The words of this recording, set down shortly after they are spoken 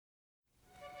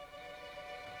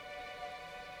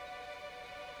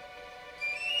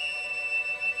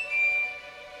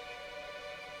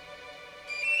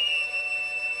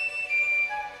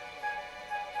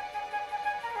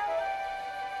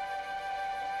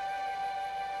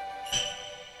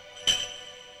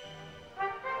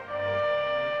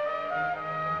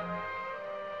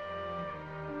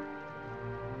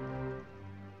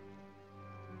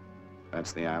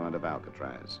That's the island of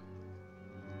Alcatraz.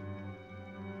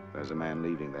 There's a man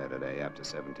leaving there today after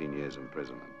 17 years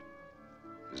imprisonment.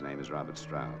 His name is Robert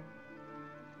Stroud.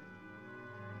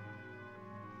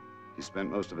 He spent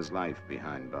most of his life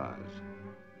behind bars,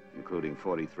 including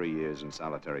 43 years in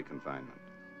solitary confinement.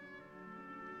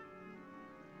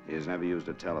 He has never used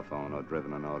a telephone or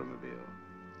driven an automobile.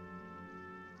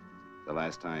 The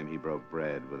last time he broke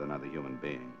bread with another human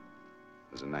being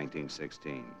was in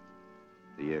 1916,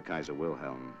 the year Kaiser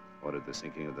Wilhelm ordered the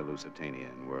sinking of the Lusitania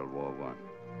in World War I.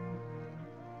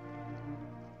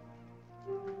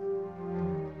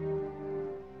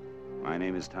 My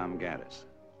name is Tom Gaddis.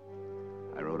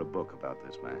 I wrote a book about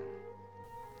this man.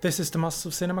 This is the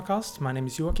Masters of Cinemacast. My name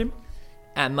is Joachim.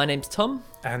 And my name's Tom.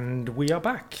 And we are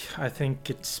back. I think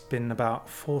it's been about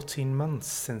 14 months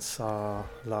since our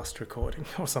last recording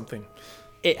or something.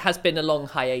 It has been a long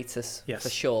hiatus, yes, for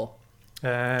sure.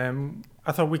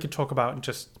 I thought we could talk about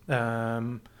just,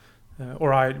 or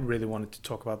I really wanted to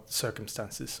talk about the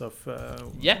circumstances of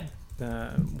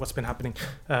what's been happening.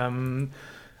 I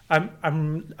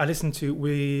listened to,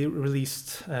 we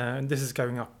released, this is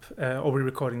going up, or we're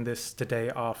recording this the day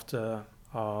after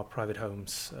our Private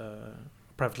Homes,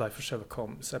 Private Life of Sherlock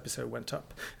Holmes episode went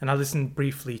up. And I listened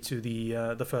briefly to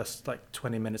the first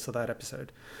 20 minutes of that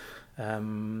episode,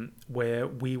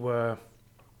 where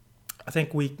I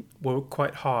think we were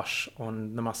quite harsh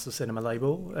on the Master Cinema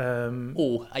label.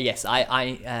 Yes,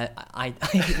 I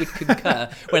would concur.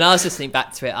 When I was listening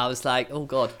back to it, I was like, oh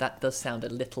God, that does sound a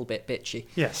little bit bitchy.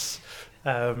 Yes.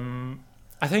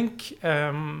 I think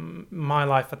my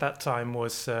life at that time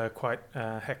was quite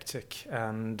hectic,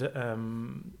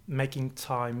 and making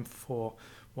time for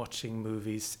watching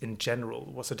movies in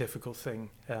general was a difficult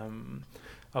thing.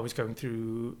 I was going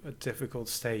through a difficult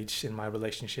stage in my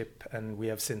relationship, and we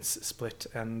have since split,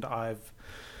 and I've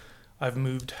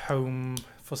moved home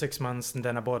for 6 months, and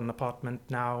then I bought an apartment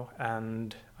now,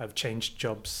 and I've changed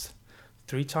jobs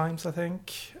 3 times, I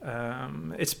think.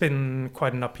 It's been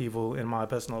quite an upheaval in my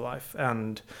personal life,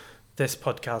 and this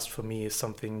podcast for me is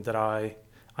something that I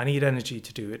need energy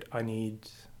to do it. I need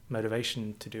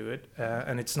motivation to do it,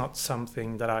 and it's not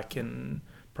something that I can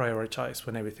prioritize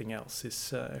when everything else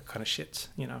is kind of shit,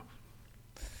 you know.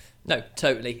 No,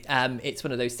 totally. It's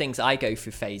one of those things. I go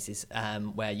through phases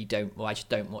where I just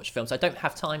don't watch films. I don't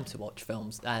have time to watch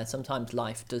films. Sometimes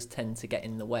life does tend to get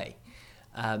in the way.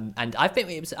 And I think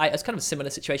it was kind of a similar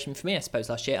situation for me, I suppose,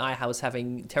 last year. I was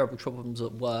having terrible problems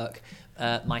at work.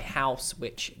 My house,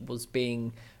 which was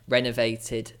being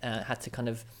renovated, had to kind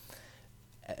of...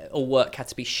 all work had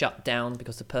to be shut down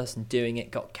because the person doing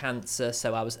it got cancer.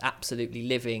 So I was absolutely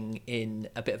living in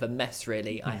a bit of a mess,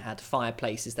 really. I had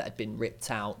fireplaces that had been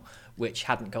ripped out, which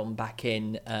hadn't gone back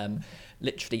in.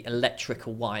 Literally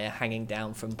electrical wire hanging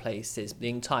down from places. The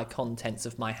entire contents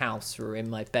of my house were in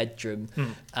my bedroom.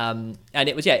 And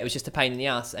it was just a pain in the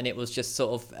ass. And it was just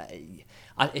sort of...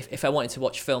 if I wanted to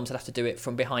watch films, I'd have to do it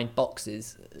from behind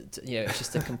boxes. It's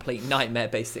just a complete nightmare,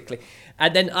 basically.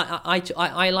 And then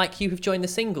I like you, have joined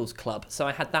the singles club, so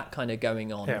I had that kind of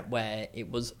going on, where it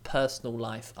was personal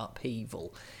life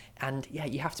upheaval, and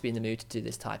you have to be in the mood to do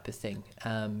this type of thing.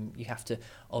 You have to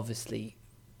obviously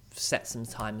set some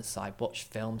time aside, watch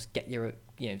films, get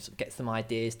some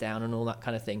ideas down and all that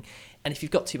kind of thing. And if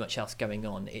you've got too much else going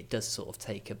on, it does sort of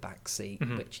take a back seat,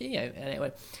 which,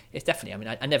 anyway, it's definitely,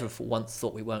 I never once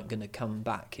thought we weren't going to come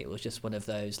back. It was just one of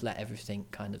those, let everything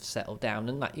kind of settle down.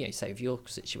 And say with your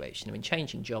situation,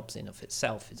 changing jobs in of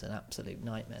itself is an absolute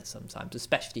nightmare sometimes,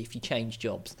 especially if you change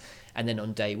jobs and then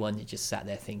on day one you just sat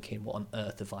there thinking, what on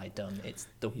earth have I done? It's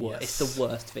the worst. It's the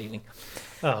worst feeling.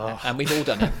 And we've all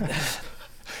done it.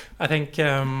 I think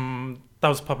that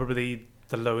was probably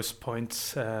the lowest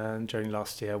point during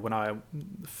last year. When the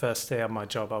first day of my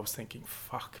job, I was thinking,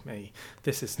 fuck me,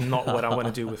 this is not what I want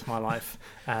to do with my life.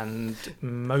 And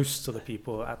most of the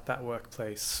people at that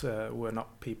workplace were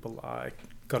not people I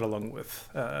got along with.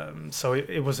 So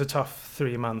it was a tough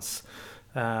 3 months.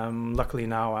 Luckily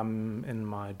now I'm in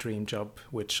my dream job,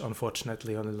 which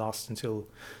unfortunately only lasts until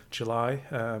July.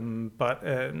 But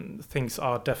things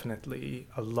are definitely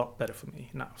a lot better for me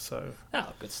now. So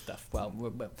good stuff. Well,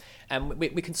 we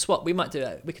can swap. We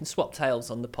can swap tales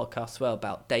on the podcast as well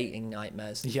about dating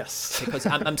nightmares. Yes, because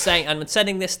I'm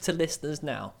sending this to listeners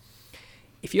now.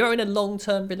 If you're in a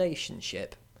long-term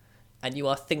relationship and you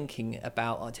are thinking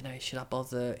about, I don't know, should I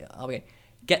bother?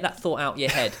 Get that thought out of your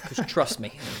head, because trust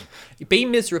me, be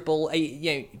miserable,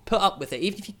 put up with it.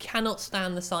 Even if you cannot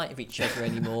stand the sight of each other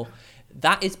anymore,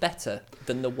 that is better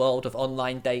than the world of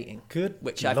online dating,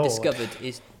 which I've discovered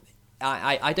is...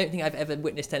 I don't think I've ever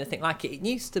witnessed anything like it. It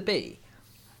used to be,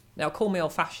 now call me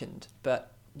old-fashioned,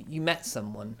 but you met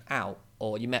someone out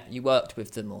or you worked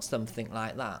with them or something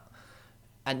like that.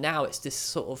 And now it's this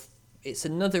sort of, it's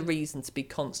another reason to be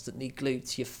constantly glued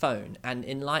to your phone. And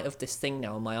in light of this thing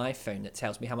now on my iPhone that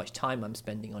tells me how much time I'm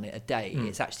spending on it a day,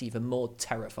 it's actually even more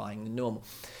terrifying than normal.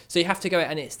 So you have to go,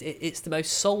 and it's the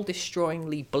most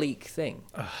soul-destroyingly bleak thing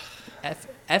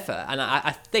ever. And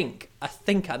I think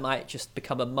I might just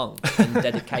become a monk and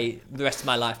dedicate the rest of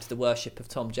my life to the worship of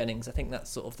Tom Jennings. I think that's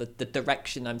sort of the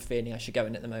direction I'm feeling I should go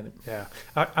in at the moment. Yeah,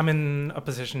 I'm in a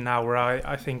position now where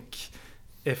I think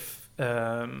if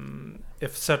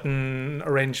certain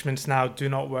arrangements now do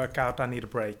not work out, I need a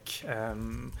break. I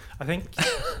think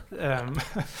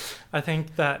I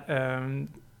think that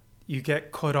you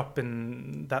get caught up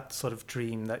in that sort of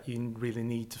dream that you really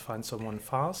need to find someone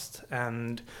fast,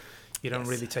 and you don't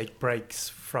really take breaks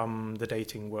from the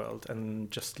dating world and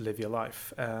just live your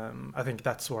life. I think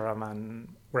that's where I'm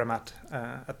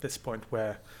at this point,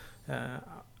 where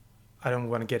I don't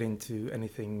want to get into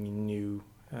anything new.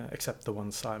 Except the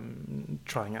ones I'm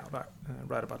trying out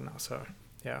right about now. So,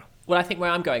 yeah. Well, I think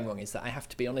where I'm going wrong is that I have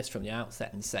to be honest from the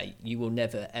outset and say, you will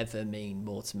never, ever mean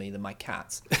more to me than my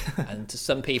cat. And to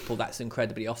some people, that's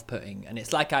incredibly off-putting. And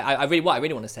it's like, what I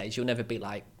really want to say is you'll never be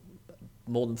like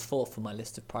more than fourth on my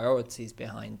list of priorities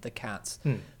behind the Cats,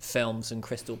 films and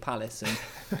Crystal Palace. And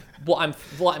what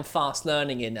I'm fast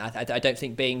learning in, I don't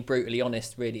think being brutally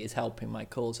honest really is helping my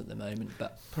cause at the moment.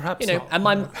 But perhaps not.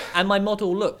 And my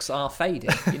model looks are fading.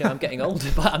 I'm getting older,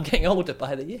 but I'm getting older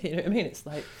by the year. You know what I mean? It's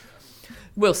like,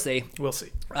 we'll see.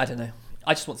 I don't know.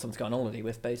 I just want someone to go on holiday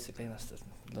with. Basically, that's the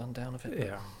rundown of it.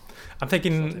 Yeah. I'm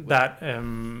thinking that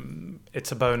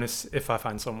it's a bonus if I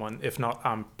find someone. If not,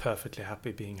 I'm perfectly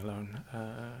happy being alone.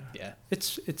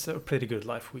 It's a pretty good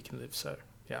life we can live. So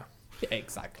yeah.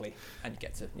 Exactly, and you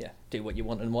get to do what you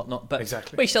want and whatnot. But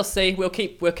exactly, we shall see. We'll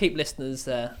keep listeners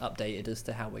updated as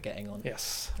to how we're getting on.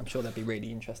 Yes, I'm sure they'll be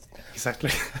really interested. Exactly.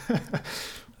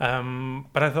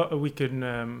 But I thought we could.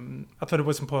 I thought it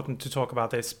was important to talk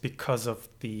about this because of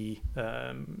the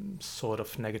sort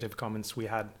of negative comments we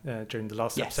had during the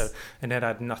last episode, and that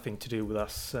had nothing to do with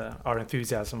us, our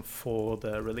enthusiasm for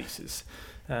the releases.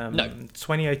 No,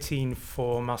 2018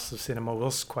 for Masters of Cinema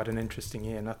was quite an interesting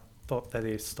year, and I thought that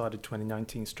it started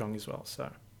 2019 strong as well.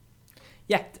 So.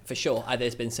 Yeah, for sure.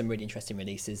 There's been some really interesting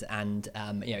releases, and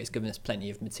it's given us plenty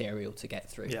of material to get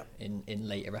through in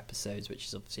later episodes, which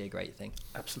is obviously a great thing.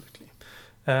 Absolutely.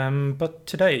 But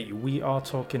today we are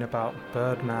talking about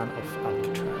Birdman of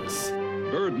Alcatraz.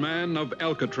 Birdman of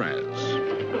Alcatraz.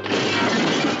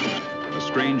 A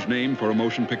strange name for a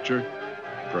motion picture?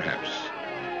 Perhaps.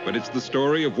 But it's the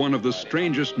story of one of the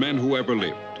strangest men who ever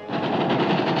lived.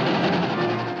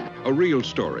 A real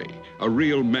story, a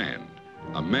real man.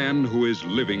 A man who is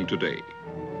living today.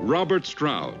 Robert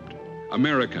Stroud,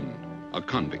 American, a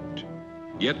convict.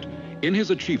 Yet, in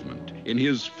his achievement, in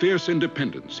his fierce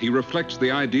independence, he reflects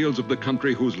the ideals of the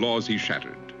country whose laws he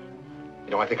shattered.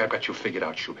 I think I've got you figured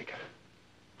out, Shoemaker.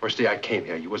 First day I came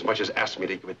here, you as much as asked me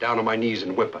to get down on my knees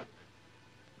and whimper.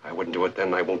 I wouldn't do it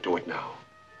then, I won't do it now.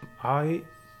 I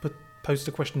posed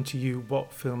a question to you,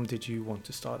 what film did you want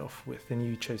to start off with? And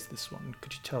you chose this one.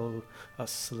 Could you tell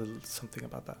us a little something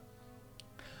about that?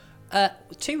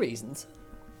 Two reasons.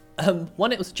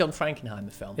 One, it was a John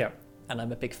Frankenheimer film. Yeah. And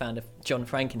I'm a big fan of John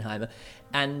Frankenheimer.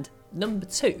 And number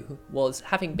two was,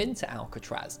 having been to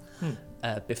Alcatraz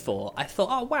before, I thought,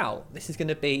 oh, wow, this is going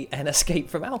to be an Escape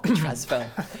from Alcatraz film.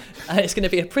 It's going to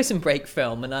be a prison break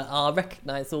film, and I'll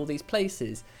recognise all these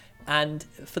places. And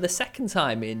for the second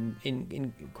time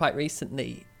in quite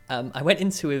recently, I went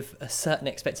into with certain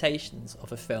expectations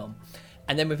of a film.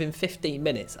 And then within 15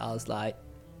 minutes, I was like,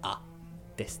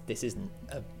 this isn't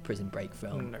a prison break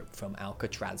film from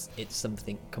Alcatraz. It's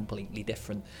something completely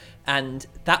different. And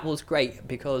that was great,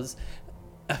 because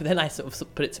then I sort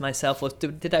of put it to myself, was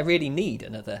did I really need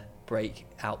another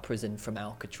breakout prison from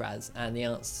Alcatraz? And the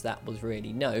answer to that was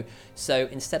really no. So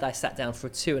instead I sat down for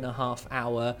a 2.5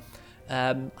 hour,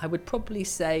 I would probably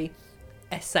say,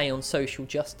 essay on social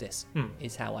justice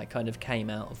is how I kind of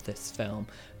came out of this film.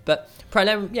 But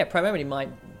primarily my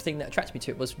thing that attracted me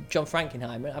to it was John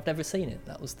Frankenheimer. I've never seen it.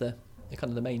 That was the kind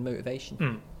of the main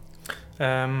motivation.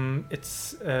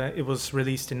 It was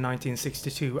released in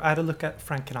 1962. I had a look at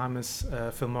Frankenheimer's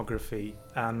filmography,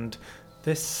 and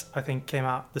this, I think, came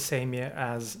out the same year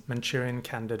as Manchurian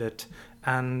Candidate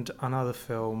and another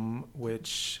film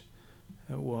which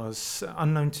was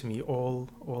unknown to me, All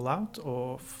Out,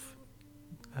 or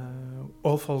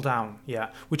All Fall Down,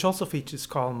 which also features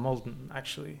Carl Malden,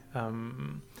 actually.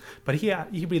 But he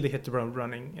really hit the road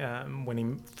running when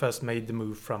he first made the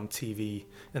move from TV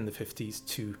in the 50s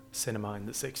to cinema in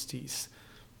the 60s.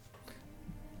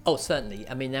 Oh, certainly.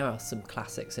 I mean, there are some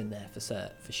classics in there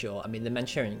for sure. I mean, The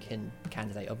Manchurian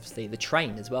Candidate, obviously. The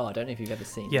Train as well. I don't know if you've ever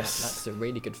seen Yes. that. That's a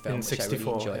really good film, In which I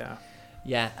 64, really enjoyed.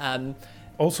 yeah.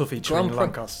 Also featuring Grand Prix-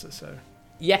 Lancaster, so...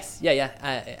 Yes, yeah.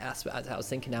 As I was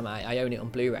thinking now, I own it on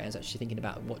Blu-ray. I was actually thinking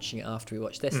about watching it after we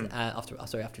watched this. After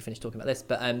we finished talking about this,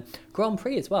 but Grand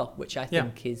Prix as well, which I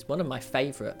think is one of my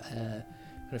favourite kind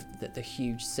of the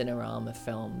huge Cinerama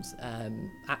films.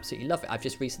 Absolutely love it. I've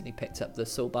just recently picked up the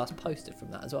Saul Bass poster from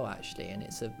that as well, actually, and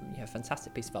it's a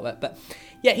fantastic piece of artwork. But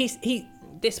yeah, he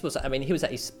was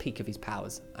at his peak of his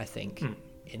powers, I think,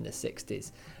 in the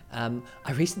 60s.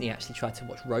 I recently actually tried to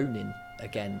watch Ronin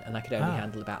again, and I could only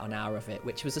handle about an hour of it,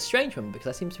 which was a strange one because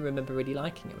I seem to remember really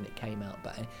liking it when it came out.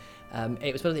 But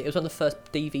it was one of the first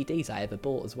DVDs I ever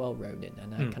bought as well, Ronin,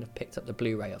 and I kind of picked up the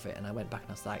Blu-ray of it, and I went back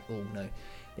and I was like, oh no,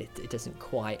 it doesn't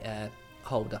quite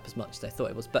hold up as much as I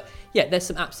thought it was. But yeah, there's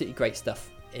some absolutely great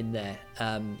stuff in there.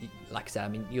 Like I said, I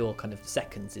mean, your kind of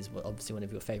Seconds is obviously one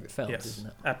of your favourite films, isn't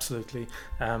it? Absolutely.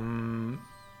 And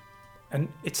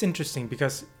it's interesting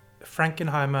because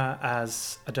Frankenheimer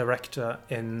as a director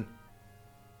in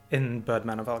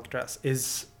Birdman of Alcatraz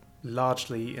is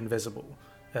largely invisible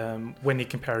when you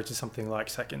compare it to something like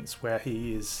Seconds, where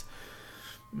he is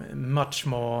much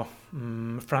more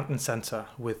front and center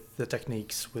with the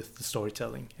techniques, with the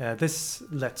storytelling. This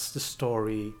lets the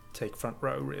story take front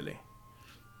row, really.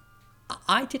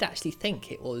 I did actually think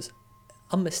it was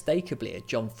unmistakably a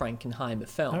John Frankenheimer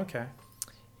film. Okay.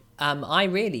 I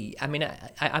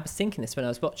was thinking this when I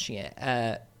was watching it,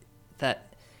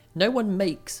 that no one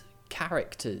makes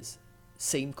characters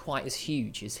seem quite as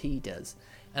huge as he does.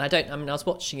 And I was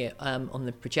watching it on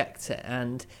the projector,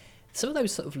 and some of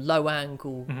those sort of low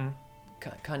angle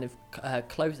kind of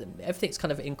close, everything's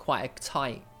kind of in quite a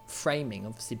tight framing,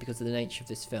 obviously because of the nature of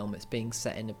this film. It's being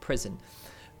set in a prison.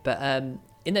 But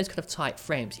in those kind of tight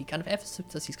frames, he kind of ever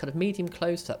does these kind of medium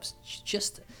close-ups,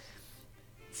 just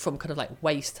from kind of like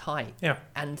waist height,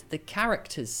 and the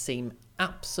characters seem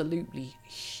absolutely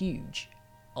huge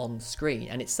on screen.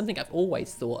 And it's something I've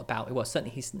always thought about, well,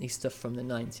 certainly his stuff from the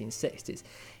 1960s,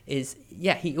 is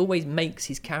he always makes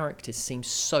his characters seem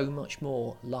so much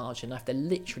more large enough. They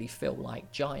literally feel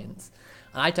like giants,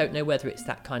 and I don't know whether it's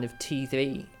that kind of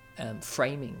TV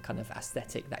framing kind of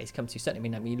aesthetic that he's come to.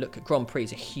 Certainly, I mean, you look at Grand Prix,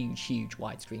 is a huge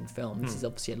widescreen film. This is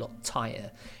obviously a lot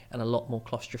tighter and a lot more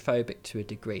claustrophobic to a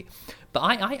degree. But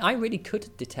I really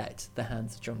could detect the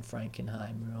hands of John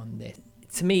Frankenheimer on this.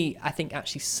 To me, I think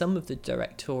actually some of the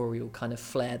directorial kind of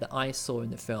flair that I saw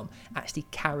in the film actually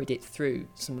carried it through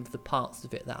some of the parts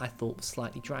of it that I thought were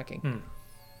slightly dragging.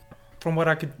 From what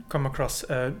I could come across,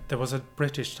 there was a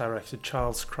British director,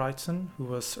 Charles Crichton, who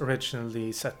was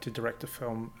originally set to direct the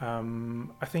film.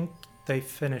 I think they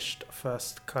finished a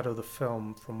first cut of the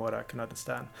film, from what I can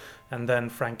understand. And then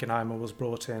Frankenheimer was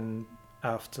brought in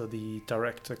after the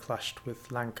director clashed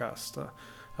with Lancaster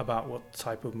about what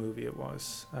type of movie it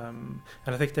was. And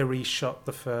I think they reshot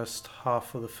the first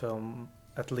half of the film,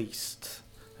 at least,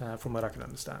 from what I can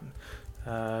understand.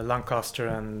 Lancaster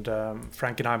and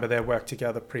Frankenheimer, they worked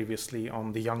together previously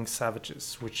on The Young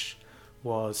Savages, which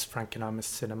was Frankenheimer's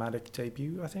cinematic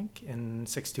debut, I think, in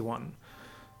 1961.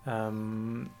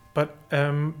 But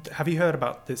have you heard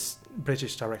about this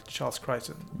British director, Charles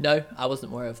Crichton? No, I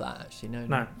wasn't aware of that, actually.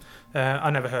 No. I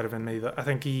never heard of him either. I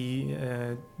think he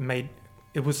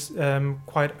it was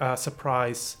quite a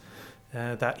surprise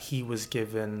that he was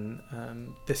given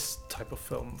this type of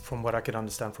film. From what I could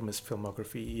understand from his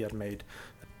filmography, he had made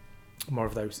more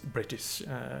of those British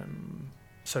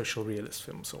social realist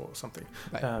films or something.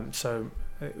 Right. So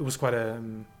it was quite a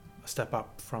step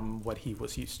up from what he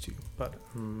was used to. But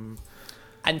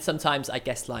and sometimes I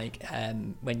guess like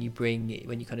when you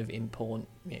kind of import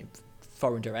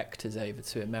foreign directors over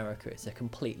to America, it's a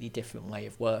completely different way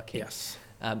of working. Yes.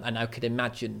 And I could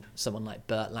imagine someone like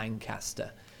Burt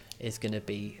Lancaster is going to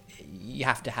be, you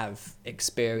have to have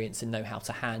experience and know how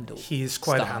to handle. He's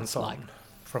quite hands-on,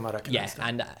 from what I can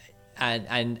understand.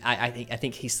 And I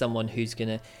think he's someone who's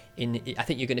going to, I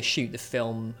think you're going to shoot the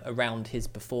film around his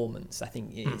performance. I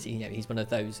think he's one of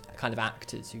those kind of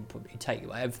actors who probably take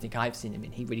everything I've seen him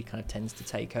in. He really kind of tends to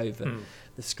take over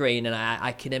the screen, and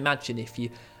I can imagine if you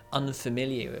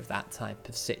unfamiliar with that type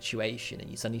of situation and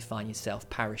you suddenly find yourself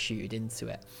parachuted into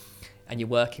it and you're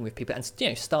working with people, and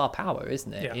star power,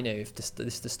 isn't it? If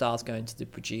the star's going to the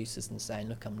producers and saying,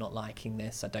 look, I'm not liking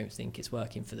this, I don't think it's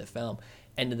working for the film,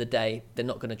 end of the day they're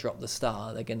not going to drop the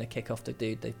star, they're going to kick off the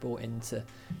dude they've brought in to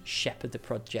shepherd the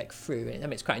project through. I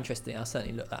mean, it's quite interesting. I'll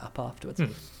certainly look that up afterwards.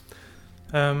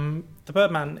 The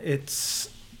Birdman, it's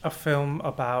a film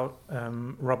about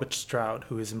Robert Stroud,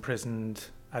 who is imprisoned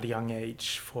at a young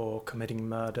age for committing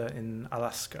murder in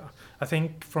Alaska. I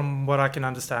think from what I can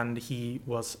understand, he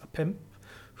was a pimp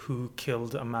who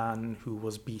killed a man who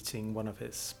was beating one of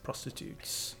his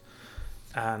prostitutes.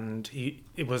 And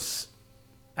it was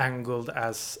angled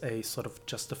as a sort of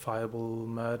justifiable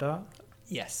murder.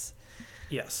 Yes.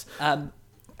 Yes.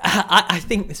 I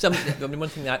think one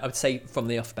thing that I would say from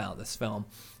the off about this film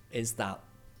is that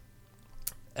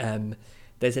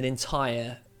there's an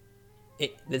entire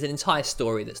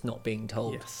story that's not being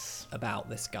told about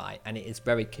this guy, and it is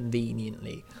very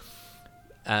conveniently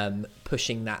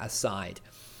pushing that aside.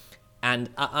 And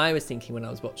I was thinking when I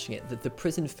was watching it that the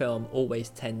prison film always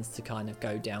tends to kind of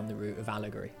go down the route of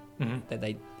allegory. That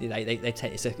they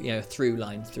take, it's a through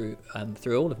line through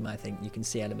all of them. I think you can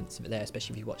see elements of it there,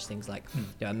 especially if you watch things like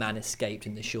A Man Escaped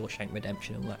and The Shawshank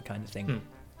Redemption and all that kind of thing.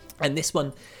 And this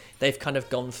one, they've kind of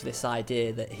gone for this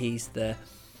idea that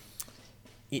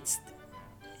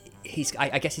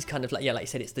I guess he's kind of like you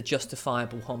said, it's the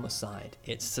justifiable homicide.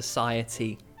 It's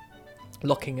society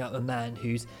locking up a man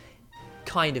who's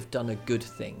kind of done a good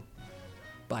thing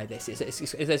by this.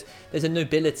 There's a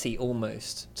nobility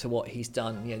almost to what he's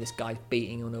done. This guy's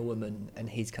beating on a woman, and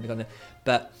he's kind of gone.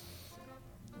 But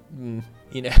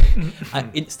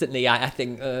instantly, I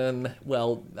think,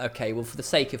 okay, well, for the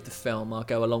sake of the film, I'll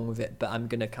go along with it. But I'm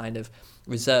going to kind of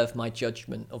reserve my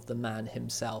judgment of the man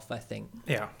himself, I think.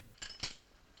 Yeah.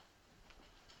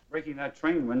 Breaking that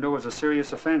train window was a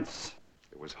serious offense.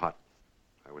 It was hot.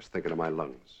 I was thinking of my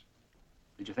lungs.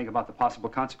 Did you think about the possible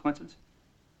consequences?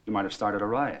 You might have started a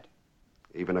riot.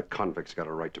 Even a convict's got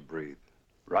a right to breathe.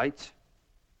 Rights?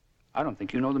 I don't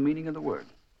think you know the meaning of the word.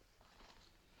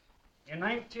 In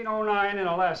 1909 in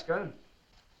Alaska,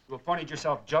 you appointed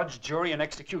yourself judge, jury, and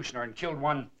executioner and killed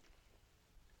one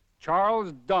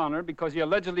Charles Donner because he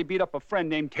allegedly beat up a friend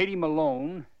named Katie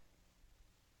Malone,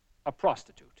 a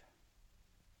prostitute.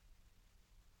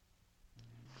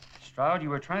 Stroud, you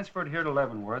were transferred here to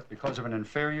Leavenworth because of an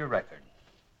inferior record.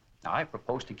 Now, I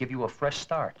propose to give you a fresh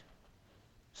start.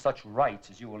 Such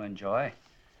rights as you will enjoy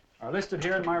are listed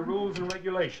here in my rules and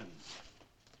regulations.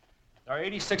 There are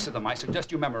 86 of them. I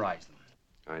suggest you memorize them.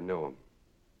 I know them.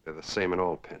 They're the same in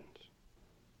all pens.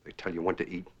 They tell you when to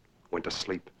eat, when to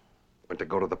sleep, when to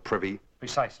go to the privy.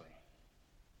 Precisely.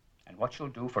 And what you'll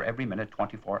do for every minute,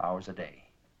 24 hours a day.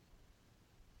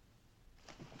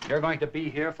 You're going to be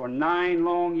here for 9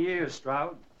 long years,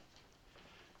 Stroud.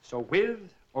 So with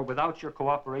or without your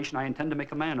cooperation, I intend to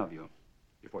make a man of you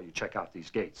before you check out these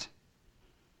gates.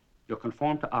 You'll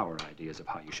conform to our ideas of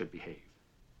how you should behave.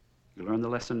 You learn the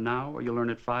lesson now, or you'll learn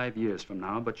it 5 years from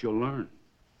now, but you'll learn.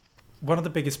 One of the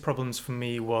biggest problems for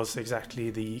me was exactly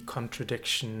the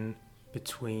contradiction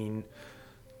between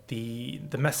the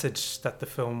message that the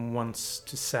film wants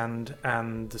to send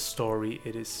and the story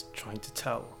it is trying to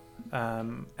tell,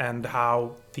 and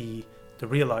how the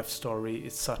real life story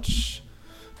is such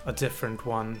a different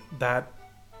one that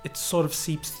it sort of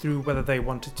seeps through whether they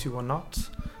wanted to or not.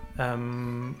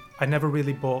 I never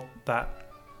really bought that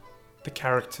the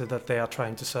character that they are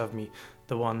trying to serve me,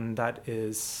 the one that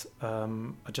is a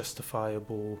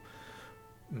justifiable,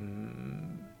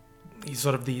 he's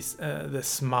sort of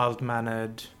this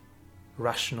mild-mannered,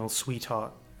 rational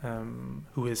sweetheart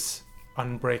who is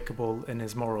unbreakable in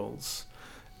his morals,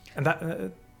 and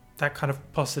that kind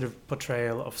of positive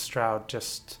portrayal of Stroud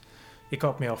just. It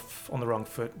got me off on the wrong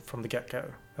foot from the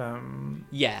get-go.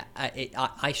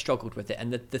 I struggled with it,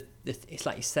 and it's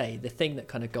like you say, the thing that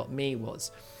kind of got me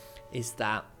is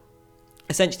that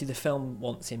essentially the film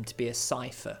wants him to be a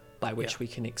cipher by which we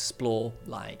can explore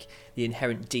like the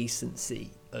inherent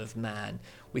decency of man.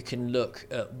 We can look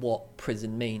at what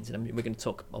prison means, and I mean, we're going to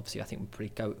talk. Obviously, I think we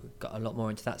probably got a lot more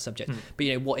into that subject.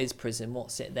 But what is prison?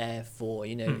 What's it there for?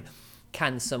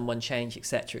 Can someone change,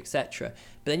 etc., etc.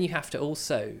 But then you have to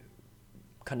also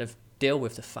kind of deal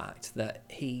with the fact that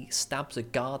he stabs a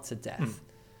guard to death.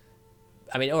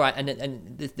 I mean, all right,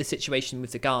 and the situation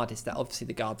with the guard is that obviously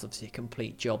the guard's obviously a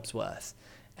complete job's worth,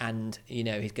 and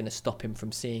he's going to stop him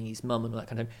from seeing his mum and all that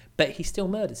kind of. But he still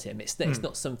murders him. It's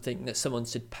not something that someone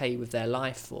should pay with their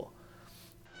life for.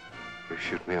 If you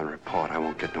shoot me on report, I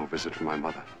won't get no visit from my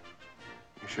mother.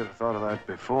 You should have thought of that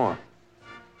before.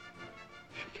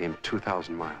 She came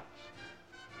 2,000 miles,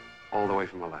 all the way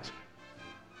from Alaska.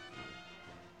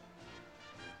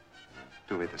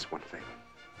 Do me this one favor.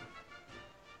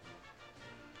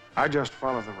 I just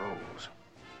follow the rules.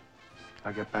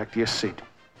 I'll get back to your seat.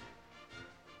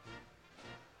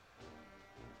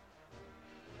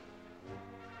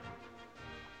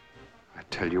 I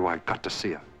tell you, I got to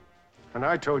see her. And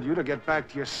I told you to get back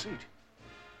to your seat.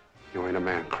 You ain't a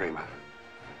man, Kramer.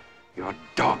 You're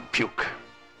dog puke.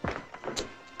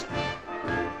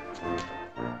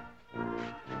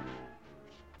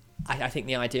 I think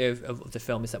the idea of the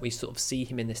film is that we sort of see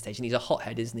him in this stage, and he's a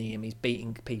hothead, isn't he? And he's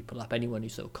beating people up. Anyone who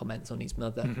sort of comments on his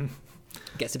mother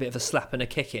gets a bit of a slap and a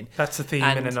kick in. That's a theme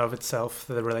in and of itself,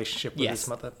 the relationship with his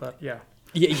mother. But yeah,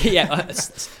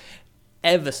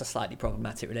 ever so slightly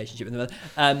problematic relationship with the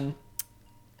mother.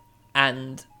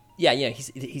 And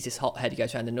he's this hothead. He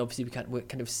goes around, and obviously we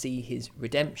kind of see his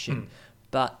redemption,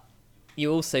 but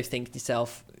you also think to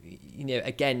yourself,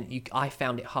 again, I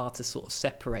found it hard to sort of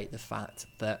separate the fact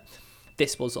that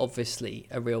this was obviously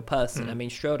a real person. I mean,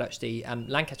 Strode actually,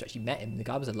 Lancaster actually met him. The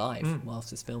guy was alive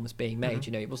whilst this film was being made.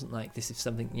 It wasn't like this is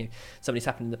something, somebody's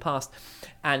happened in the past.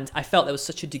 And I felt there was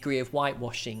such a degree of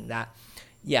whitewashing that,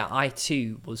 I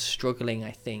too was struggling,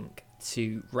 I think,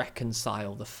 to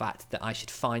reconcile the fact that I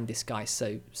should find this guy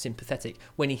so sympathetic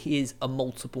when he is a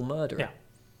multiple murderer. Yeah,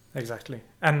 exactly.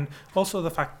 And also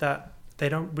the fact that they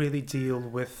don't really deal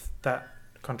with that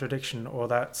contradiction or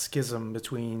that schism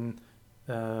between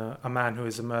a man who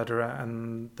is a murderer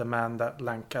and the man that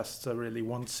Lancaster really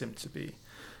wants him to be.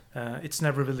 It's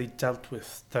never really dealt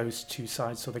with those two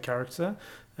sides of the character,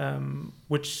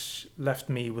 which left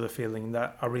me with a feeling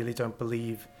that I really don't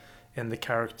believe in the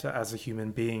character as a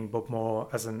human being, but more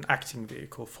as an acting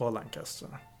vehicle for Lancaster.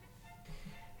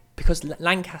 Because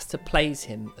Lancaster plays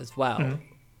him as well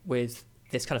with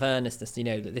this kind of earnestness,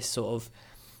 that this sort of,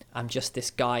 I'm just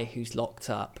this guy who's locked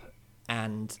up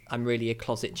and I'm really a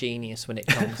closet genius when it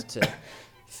comes to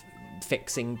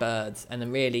fixing birds. And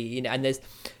then really, and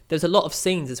there's a lot of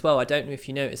scenes as well. I don't know if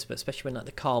you noticed, but especially when like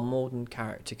the Carl Morden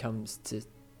character comes to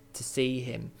see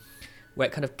him, where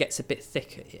it kind of gets a bit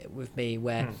thick with me,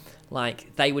 where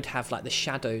like they would have like the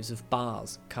shadows of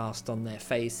bars cast on their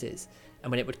faces, and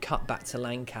when it would cut back to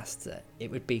Lancaster, it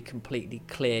would be completely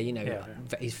clear,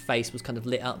 his face was kind of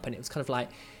lit up, and it was kind of like,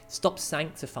 stop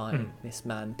sanctifying this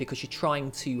man because you're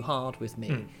trying too hard with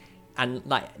me. And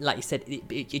like you said,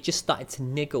 it just started to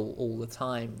niggle all the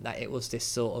time, that it was this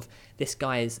sort of, this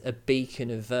guy is a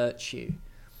beacon of virtue.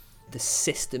 The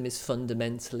system is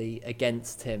fundamentally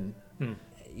against him.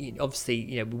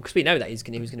 Obviously, because we know that he was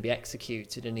going to be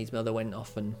executed, and his mother went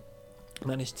off and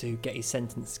managed to get his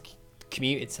sentence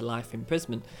commuted to life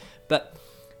imprisonment. But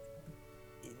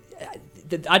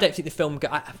I don't think the film,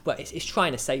 it's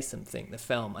trying to say something, the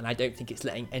film, and I don't think it's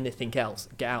letting anything else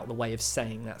get out of the way of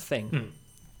saying that thing.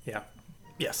 Yeah.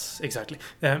 Yes, exactly.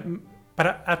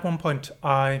 But at one point,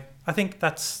 I think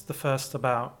that's the first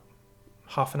about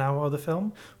half an hour of the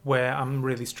film where I'm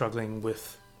really struggling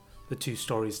with the two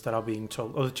stories that are being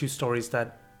told, or the two stories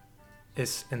that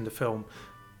is in the film.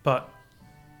 But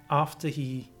after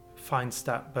he finds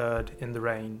that bird in the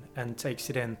rain and takes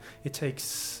it in, it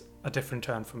takes a different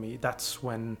turn for me. That's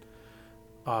when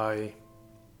I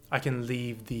can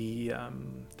leave the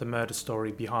murder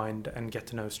story behind and get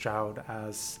to know Stroud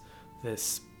as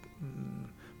this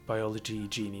biology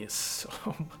genius,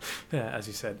 as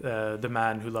you said, the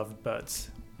man who loved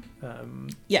birds.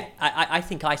 I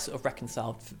think I sort of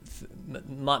reconciled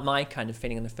my kind of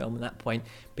feeling on the film at that point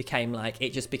it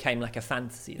just became like a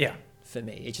fantasy then, for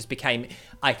me. It just became,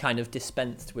 I kind of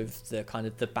dispensed with the kind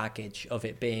of the baggage of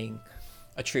it being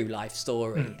a true life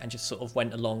story and just sort of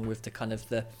went along with the kind of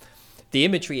the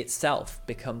imagery itself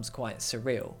becomes quite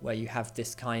surreal, where you have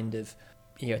this kind of,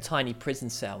 a tiny prison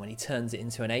cell when he turns it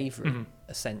into an aviary,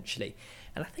 essentially.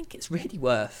 And I think it's really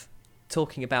worth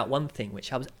talking about one thing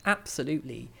which I was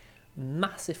absolutely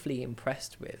massively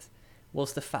impressed with,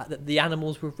 was the fact that the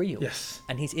animals were real. Yes.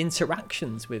 And his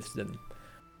interactions with them.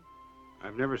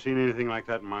 I've never seen anything like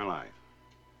that in my life.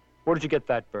 Where did you get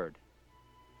that bird?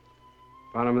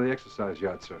 Found him in the exercise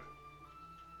yard, sir.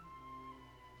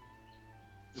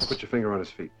 Just put your finger on his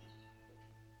feet.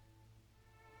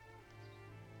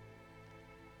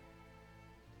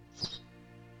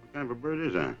 What kind of a bird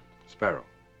is that? Sparrow.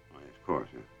 Oh, yes, of course,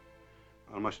 yeah.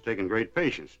 Well, it must have taken great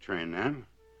patience to train them.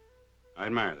 I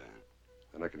admire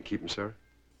that. And I can keep him, sir?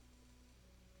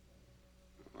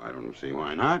 Well, I don't see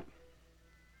why not.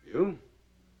 You?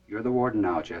 You're the warden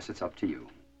now, Jess. It's up to you.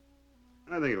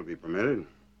 I think it'll be permitted.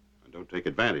 And don't take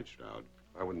advantage, Stroud.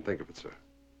 I wouldn't think of it, sir.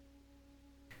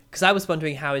 Because I was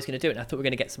wondering how he's going to do it, and I thought we were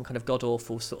going to get some kind of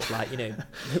god-awful sort of like,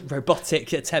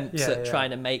 robotic attempts at trying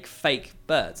to make fake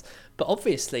birds. But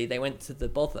obviously they went to the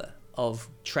bother of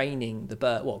training the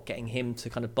bird, getting him to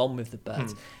kind of bond with the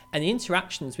birds. And the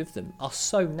interactions with them are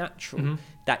so natural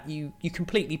that you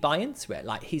completely buy into it.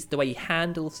 Like the way he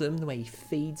handles them, the way he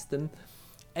feeds them,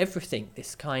 everything.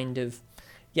 This kind of,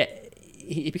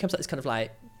 he becomes like this kind of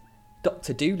like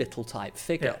Dr. Dolittle type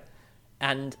figure. Yeah.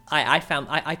 And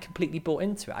I completely bought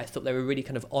into it. I thought there were really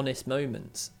kind of honest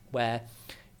moments where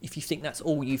if you think that's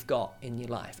all you've got in your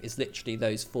life is literally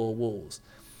those four walls,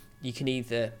 you can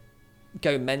either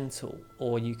go mental,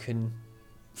 or you can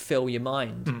fill your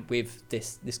mind with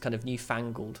this kind of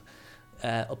newfangled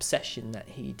obsession that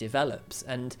he develops.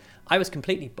 And I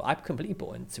completely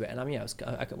bought into it, and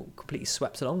I got completely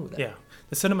swept along with it. Yeah,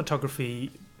 the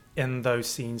cinematography in those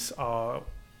scenes are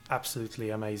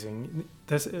absolutely amazing.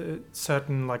 There's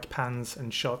certain like pans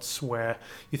and shots where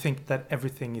you think that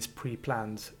everything is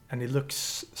pre-planned, and it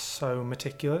looks so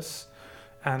meticulous.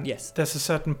 And yes, there's a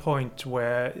certain point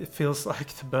where it feels like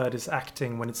the bird is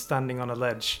acting when it's standing on a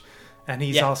ledge, and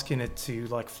he's asking it to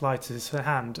like fly to his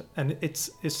hand, and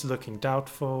it's looking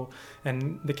doubtful,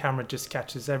 and the camera just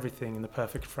catches everything in the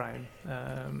perfect frame.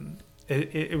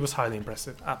 It was highly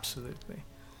impressive, absolutely.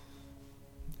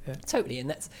 Yeah. Totally, and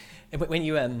that's when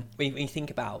you think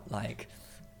about like,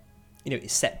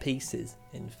 set pieces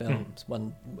in films.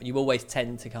 One, you always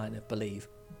tend to kind of believe,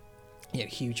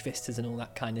 huge vistas and all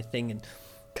that kind of thing, and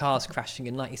cars crashing,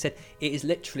 and like you said, it is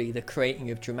literally the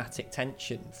creating of dramatic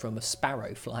tension from a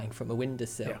sparrow flying from a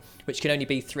windowsill, which can only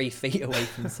be 3 feet away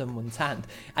from someone's hand.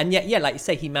 And yet, like you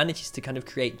say, he manages to kind of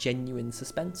create genuine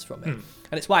suspense from it. And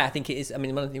it's why I think it is,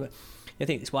 one of the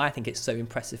it's why I think it's so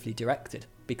impressively directed,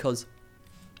 because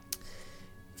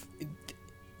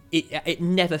it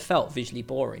never felt visually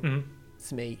boring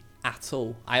to me at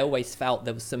all. I always felt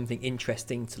there was something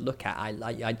interesting to look at.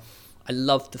 I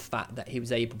loved the fact that he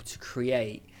was able to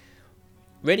create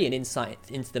really an insight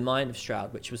into the mind of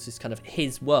Stroud, which was this kind of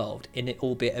his world in it,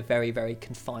 albeit a very, very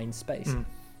confined space.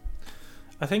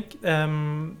 I think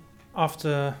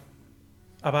after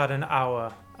about an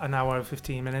hour and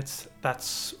 15 minutes,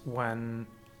 that's when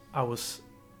I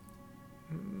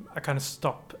kind of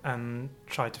stopped and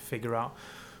tried to figure out,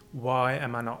 why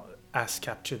am I not as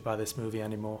captured by this movie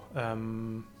anymore?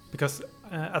 Because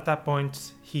at that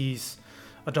point, he's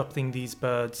adopting these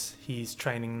birds, he's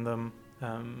training them,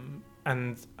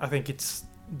 and I think it's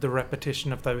the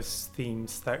repetition of those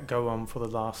themes that go on for the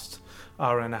last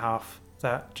hour and a half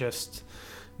that just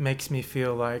makes me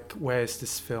feel like, where's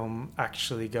this film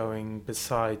actually going,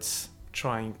 besides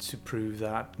trying to prove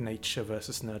that nature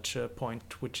versus nurture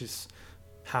point, which is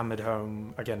hammered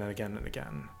home again and again and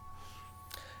again.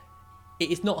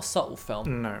 It is not a subtle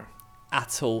film. No.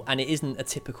 At all, and it isn't a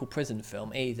typical prison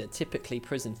film either. Typically,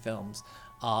 prison films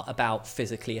are about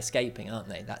physically escaping, aren't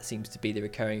they? That seems to be the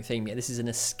recurring theme. Yeah, this is an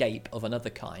escape of another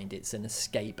kind. It's an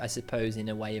escape, I suppose, in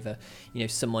a way of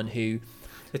someone who...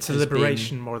 It's a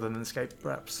liberation more than an escape,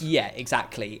 perhaps. Yeah,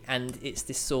 exactly. And it's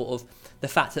this sort of... The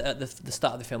fact that at the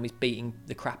start of the film he's beating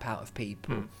the crap out of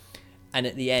people. And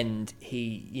at the end,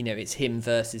 it's him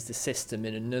versus the system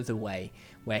in another way,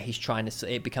 where he's trying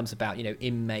to... It becomes about,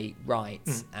 inmate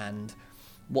rights and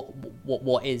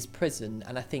what is prison.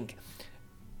 And I think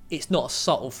it's not a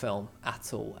subtle film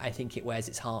at all. I think it wears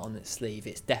its heart on its sleeve.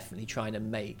 It's definitely trying to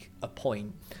make a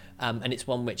point. And it's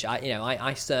one which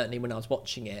I certainly, when I was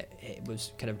watching it, it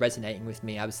was kind of resonating with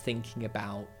me. I was thinking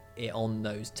about it on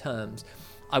those terms.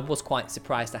 I was quite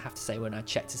surprised, I have to say, when I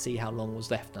checked to see how long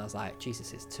was left, and I was like,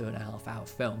 Jesus, it's a 2.5 hour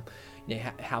film.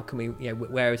 How can we,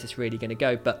 where is this really going to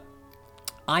go? But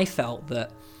I felt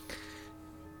that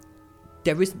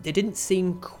there didn't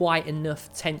seem quite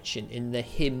enough tension in the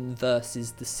him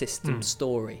versus the system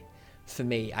story for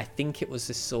me. I think it was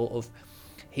this sort of,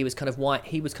 he was kind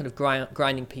of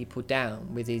grinding people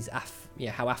down with his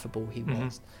how affable he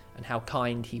was and how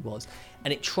kind he was,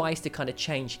 and it tries to kind of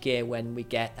change gear when we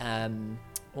get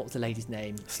what was the lady's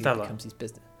name? Stella. Who becomes his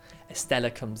business.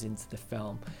 Estella comes into the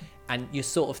film, and you're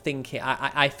sort of thinking,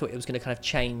 I thought it was going to kind of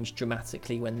change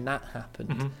dramatically when that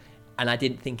happened. And I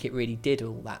didn't think it really did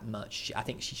all that much. I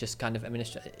think she just kind of,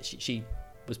 she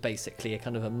was basically a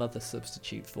kind of a mother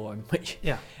substitute for him, which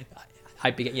there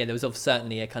was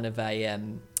certainly a kind of a...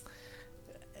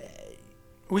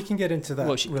 we can get into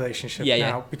that relationship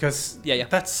now, because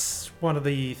that's one of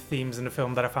the themes in the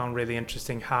film that I found really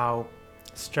interesting, how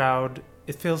Stroud,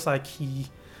 it feels like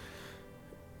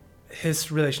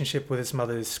his relationship with his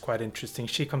mother is quite interesting.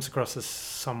 She comes across as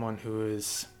someone who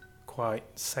is quite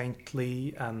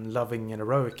saintly and loving and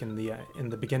heroic in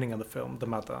the beginning of the film, the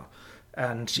mother,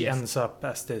 and she ends up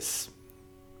as this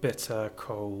bitter,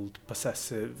 cold,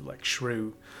 possessive, like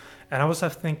shrew. And I was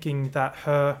thinking that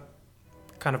her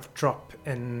kind of drop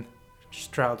in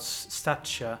Stroud's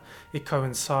stature, it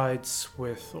coincides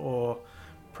with, or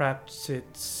perhaps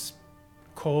it's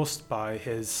caused by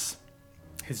his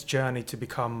journey to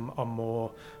become a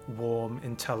more warm,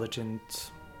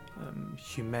 intelligent,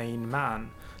 humane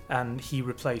man. And he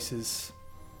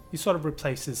sort of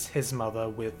replaces his mother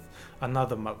with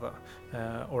another mother,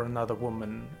 or another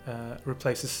woman,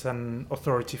 replaces an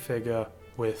authority figure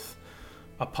with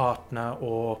a partner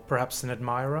or perhaps an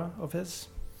admirer of his.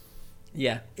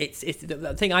 Yeah, it's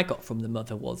the thing I got from the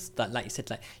mother was that, like you said,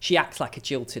 like she acts like a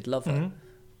jilted lover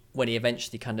when he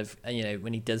eventually kind of,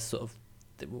 when he does sort of,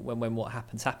 when what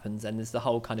happens, and there's the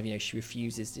whole kind of, she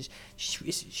refuses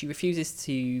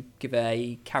to give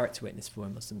a character witness for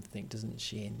him or something, doesn't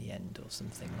she, in the end, or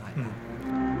something like that.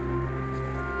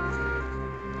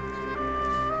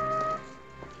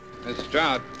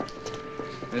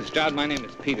 Mrs. Stroud, my name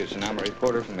is Peterson. I'm a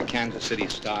reporter from the Kansas City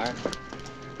Star.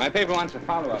 My paper wants a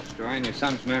follow-up story on your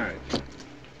son's marriage.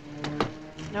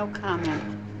 No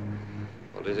comment.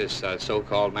 Well, does this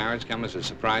so-called marriage come as a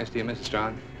surprise to you, Mrs.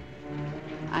 Stroud?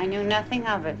 I knew nothing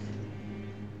of it.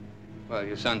 Well,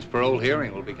 your son's parole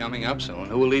hearing will be coming up soon.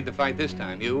 Who will lead the fight this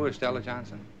time, you or Stella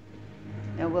Johnson?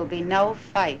 There will be no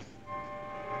fight.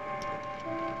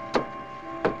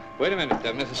 Wait a minute,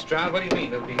 Mrs. Stroud. What do you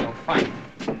mean there'll be no fight?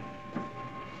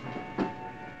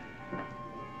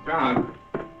 Stroud.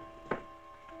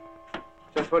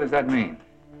 Just what does that mean?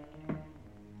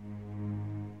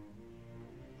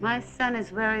 My son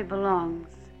is where he belongs.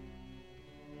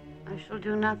 I shall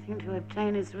do nothing to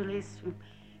obtain his release from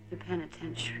the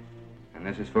penitentiary. And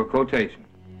this is for quotation.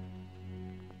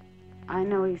 I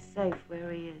know he's safe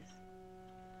where he is.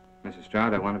 Mrs.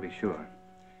 Stroud, I want to be sure.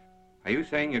 Are you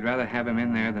saying you'd rather have him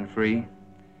in there than free?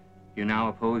 You now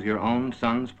oppose your own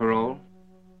son's parole?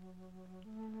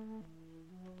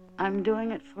 I'm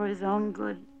doing it for his own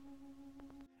good.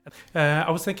 I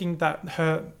was thinking that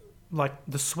her, like,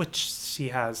 the switch she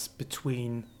has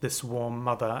between this warm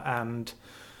mother and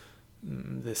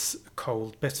this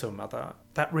cold, bitter mother,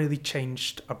 that really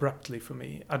changed abruptly for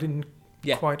me. I didn't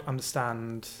quite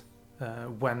understand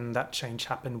when that change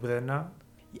happened within her.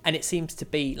 And it seems to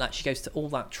be like she goes to all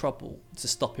that trouble to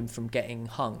stop him from getting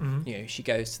hung. She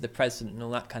goes to the president and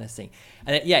all that kind of thing.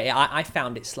 And I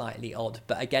found it slightly odd.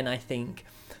 But again, I think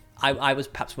I was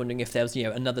perhaps wondering if there was,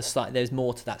 another there's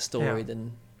more to that story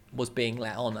than was being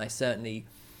let on. I certainly,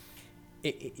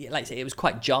 like I say, it was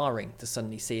quite jarring to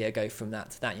suddenly see her go from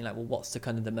that to that. You're like, well, what's the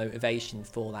kind of the motivation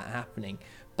for that happening?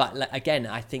 But again,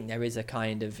 I think there is a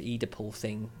kind of Oedipal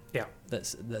thing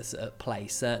that's at play,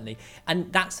 certainly.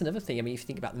 And that's another thing. I mean, if you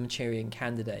think about the Manchurian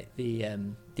Candidate,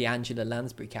 the Angela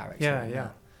Lansbury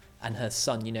character, and her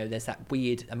son, there's that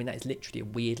weird, I mean, that is literally a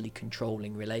weirdly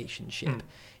controlling relationship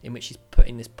in which she's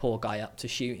putting this poor guy up to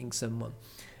shooting someone.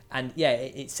 And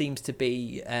it seems to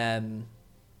be, well,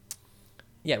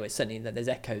 it's certainly that there's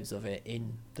echoes of it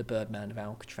in The Birdman of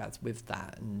Alcatraz with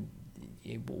that. And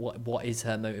what is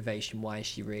her motivation? Why is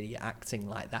she really acting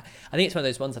like that? I think it's one of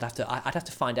those ones I'd have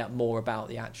to find out more about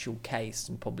the actual case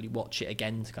and probably watch it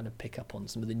again to kind of pick up on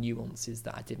some of the nuances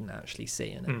that I didn't actually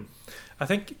see in it. I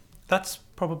think that's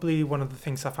probably one of the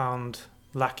things I found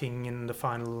lacking in the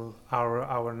final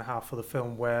hour and a half of the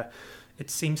film, where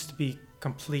it seems to be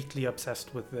completely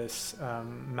obsessed with this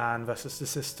man versus the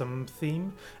system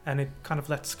theme, and it kind of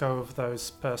lets go of those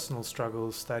personal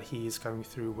struggles that he is going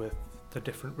through with the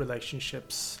different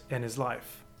relationships in his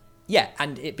life. Yeah,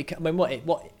 and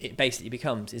what it basically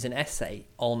becomes is an essay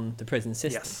on the prison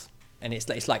system. Yes. And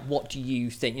it's like, what do you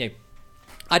think?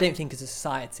 I don't think as a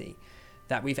society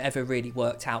that we've ever really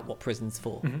worked out what prison's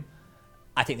for.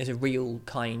 I think there's a real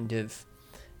kind of,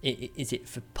 is it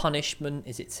for punishment?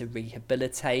 Is it to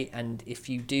rehabilitate? And if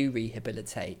you do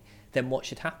rehabilitate, then what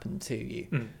should happen to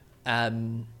you?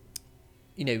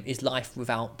 Is life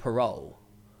without parole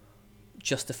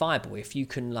justifiable? If you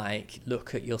can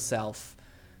look at yourself,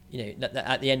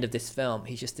 at the end of this film,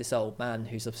 he's just this old man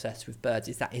who's obsessed with birds.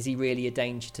 Is he really a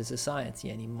danger to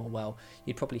society anymore? Well,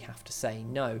 you'd probably have to say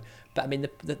no. But I mean,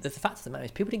 the fact of the matter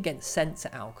is, people didn't get sent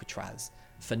to Alcatraz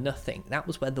for nothing. That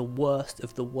was where the worst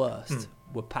of the worst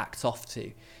were packed off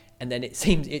to. And then it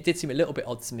did seem a little bit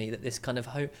odd to me that this kind of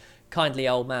kindly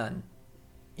old man,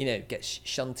 gets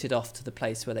shunted off to the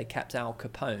place where they kept Al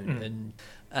Capone and.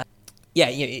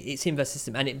 It's in the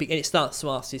system, and it starts to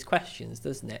ask these questions,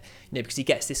 doesn't it? Because he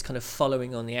gets this kind of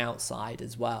following on the outside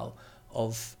as well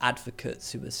of advocates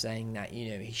who are saying that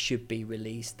he should be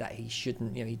released, that he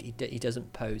shouldn't, he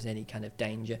doesn't pose any kind of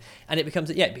danger, and it becomes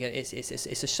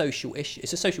it's a social issue,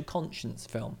 it's a social conscience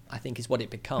film, I think, is what it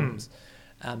becomes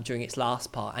during its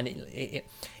last part, and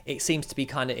it seems to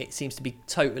be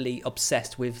totally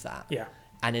obsessed with that. Yeah.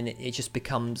 And then it just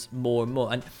becomes more and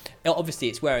more. And obviously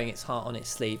it's wearing its heart on its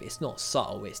sleeve. It's not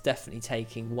subtle. It's definitely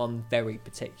taking one very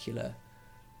particular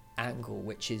angle,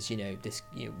 which is,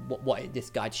 what this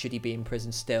guy, should he be in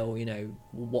prison still?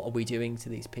 What are we doing to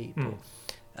these people?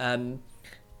 And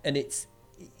it's,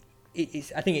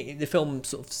 the film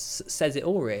sort of says it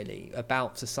all really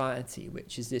about society,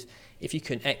 which is this: if you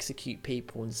can execute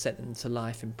people and send them to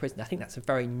life in prison, I think that's a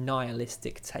very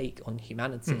nihilistic take on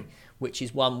humanity, which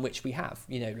is one which we have,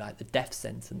 like the death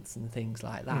sentence and things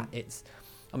like that.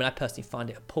 I personally find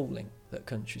it appalling that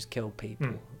countries kill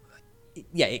people.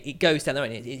 It goes down there,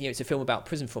 and it's a film about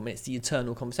prison reform, and it's the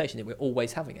eternal conversation that we're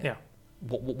always having it.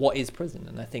 What is prison?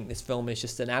 And I think this film is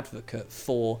just an advocate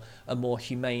for a more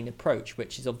humane approach,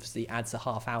 which is obviously adds a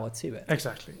half hour to it.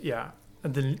 Exactly, yeah.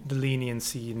 And the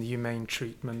leniency and the humane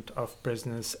treatment of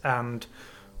prisoners, and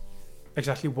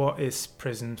exactly what is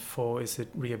prison for? Is it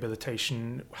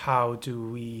rehabilitation? How do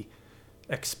we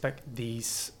expect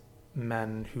these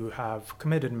men who have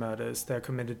committed murders, they're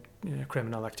committed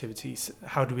criminal activities,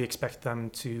 how do we expect them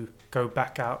to go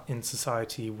back out in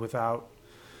society without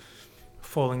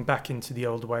falling back into the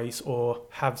old ways, or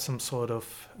have some sort of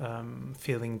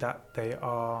feeling that they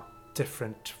are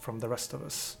different from the rest of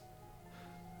us?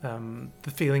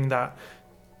 The feeling that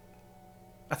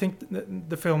I think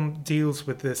the film deals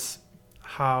with this: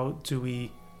 how do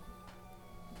we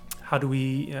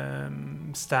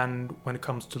stand when it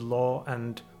comes to law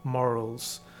and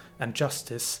morals and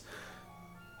justice?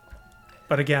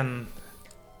 But again,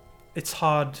 it's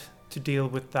hard to deal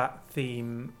with that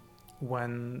theme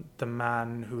when the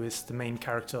man who is the main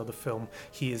character of the film,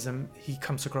 he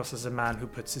comes across as a man who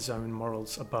puts his own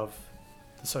morals above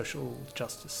the social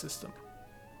justice system.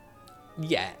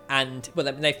 Yeah, and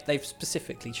they've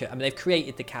specifically, they've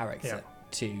created the character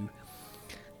to,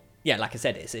 like I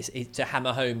said, it's to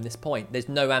hammer home this point. There's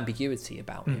no ambiguity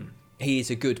about him. He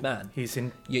is a good man. He's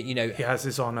in, he has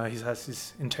his honor. He has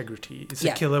his integrity. He's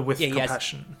a killer with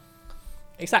compassion.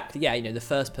 Exactly, yeah. The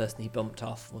first person he bumped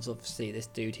off was obviously this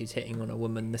dude who's hitting on a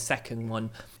woman. The second one,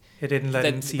 he didn't let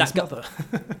him see his mother.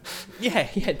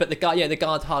 But the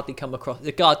guard hardly come across.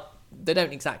 The guard, they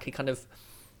don't exactly kind of.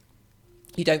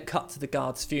 You don't cut to the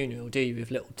guard's funeral, do you? With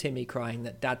little Timmy crying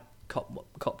that Dad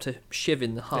copped a shiv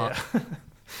in the heart.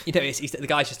 Yeah. The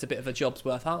guy's just a bit of a job's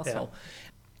worth arsehole.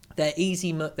 Yeah.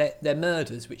 They're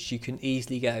murders which you can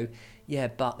easily go,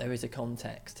 but there is a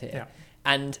context here. Yeah.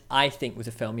 And I think with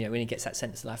a film, when he gets that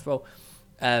sense of life,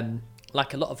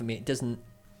 like a lot of them, it doesn't.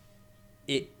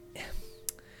 It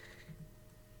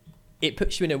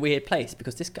puts you in a weird place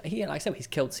because this guy, like I said, he's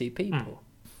killed 2 people.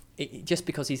 Just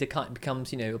because he's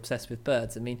becomes obsessed with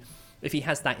birds. I mean, if he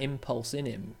has that impulse in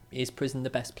him, is prison the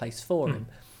best place for him?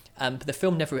 But the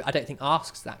film never, I don't think,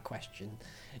 asks that question.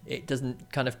 It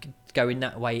doesn't kind of go in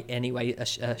that way anyway,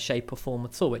 a shape or form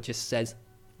at all. It just says,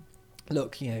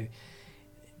 look, here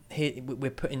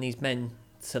we're putting these men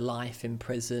to life in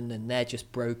prison, and they're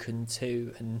just broken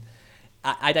too. And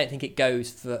I don't think it goes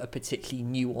for a particularly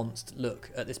nuanced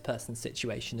look at this person's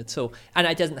situation at all, and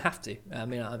it doesn't have to. I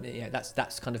mean,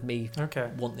 that's kind of me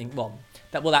wanting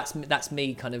that's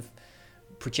me kind of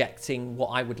projecting what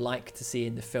I would like to see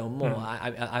in the film more.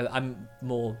 I'm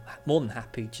more than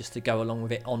happy just to go along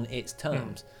with it on its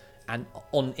terms, and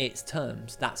on its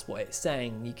terms, that's what it's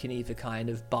saying. You can either kind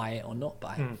of buy it or not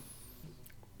buy it.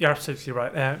 You're absolutely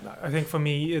right. I think for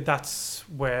me, that's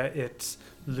where it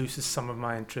loses some of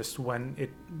my interest, when it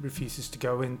refuses to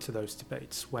go into those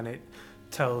debates, when it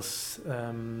tells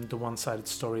the one-sided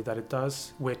story that it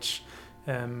does, which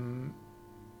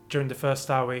during the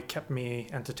first hour it kept me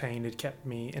entertained, it kept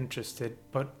me interested,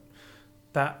 but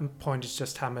that point is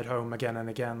just hammered home again and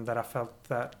again, that I felt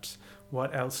that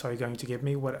what else are you going to give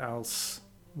me? What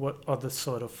other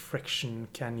sort of friction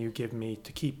can you give me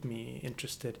to keep me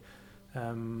interested? I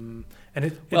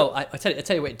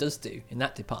tell you what it does do in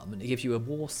that department. It gives you a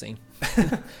war scene.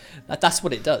 That's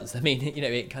what it does. I mean,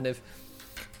 it kind of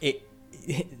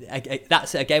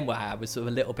that's again where I was sort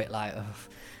of a little bit like,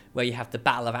 where you have the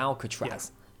Battle of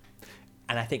Alcatraz,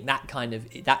 and I think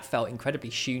that felt incredibly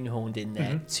shoehorned in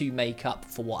there to make up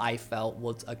for what I felt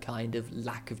was a kind of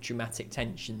lack of dramatic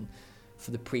tension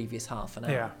for the previous half an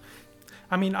hour. Yeah,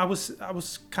 I mean, I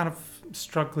was kind of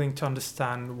struggling to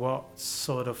understand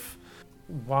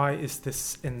why is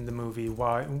this in the movie?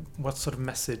 What sort of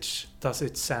message does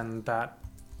it send that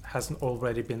hasn't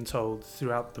already been told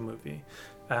throughout the movie?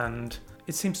 And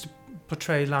it seems to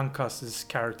portray Lancaster's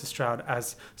character Stroud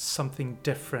as something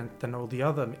different than all the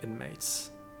other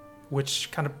inmates,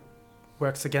 which kind of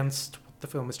works against what the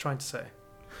film is trying to say.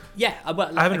 Yeah,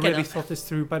 I haven't really thought this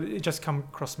through, but it just come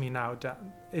across me now that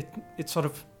it sort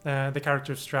of the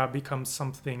character of Stroud becomes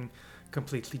something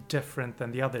completely different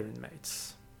than the other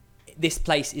inmates. This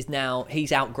place is now,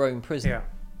 he's outgrown prison. Yeah.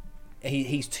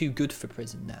 He's too good for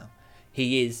prison now.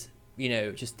 He is,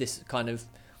 just this kind of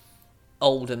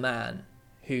older man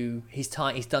who he's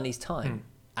done his time,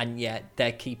 and yet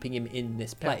they're keeping him in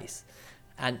this place.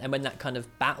 And when that kind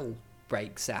of battle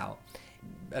breaks out,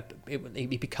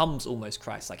 he becomes almost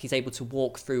Christ-like. He's able to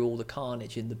walk through all the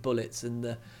carnage and the bullets and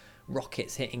the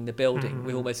rockets hitting the building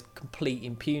with almost complete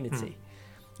impunity.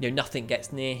 Nothing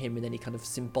gets near him, and then he kind of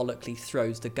symbolically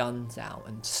throws the guns out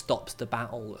and stops the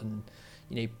battle, and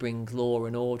brings law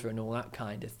and order and all that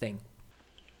kind of thing.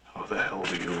 How the hell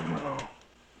do you know?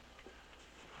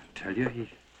 I tell you,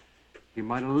 he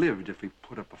might have lived if he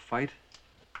put up a fight.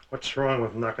 What's wrong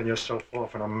with knocking yourself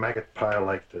off in a maggot pile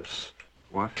like this?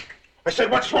 What? I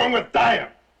said, what's wrong with dying?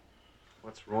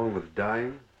 What's wrong with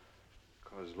dying?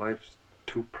 Because life's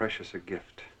too precious a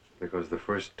gift. Because the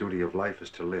first duty of life is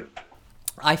to live.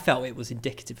 I felt it was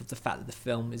indicative of the fact that the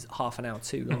film is half an hour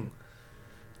too long.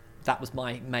 That was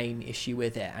my main issue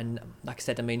with it. And like I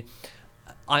said, I mean,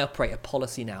 I operate a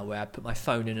policy now where I put my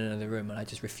phone in another room and I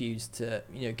just refuse to,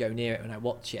 go near it when I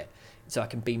watch it, so I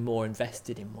can be more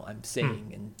invested in what I'm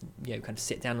seeing and, kind of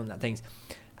sit down on that things.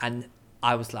 And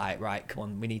I was like, right, come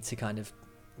on, we need to kind of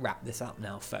wrap this up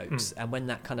now, folks. And when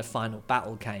that kind of final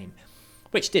battle came,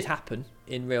 which did happen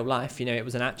in real life, it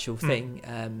was an actual thing.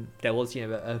 There was,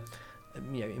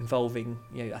 involving,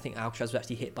 I think Alcatraz was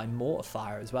actually hit by mortar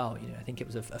fire as well. I think it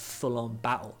was a full-on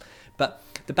battle. But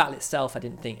the battle itself, I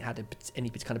didn't think had any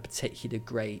kind of particular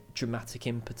great dramatic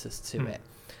impetus to it.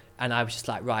 And I was just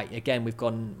like, right, again, we've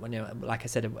gone, like I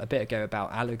said a bit ago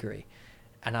about allegory.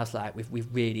 And I was like, we've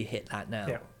really hit that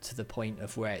now to the point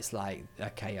of where it's like,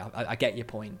 okay, I get your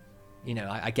point.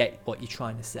 I get what you're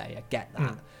trying to say. I get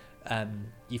that.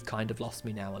 You've kind of lost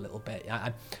me now a little bit.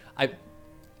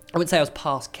 I wouldn't say I was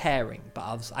past caring,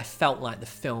 but I felt like the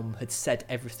film had said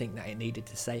everything that it needed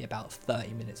to say about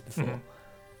 30 minutes before.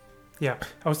 Yeah,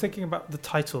 I was thinking about the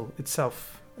title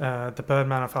itself, The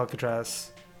Birdman of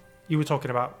Alcatraz. You were talking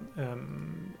about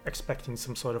expecting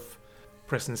some sort of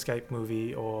prison escape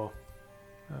movie or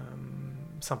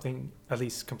something at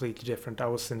least completely different. I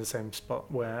was in the same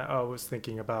spot where I was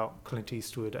thinking about Clint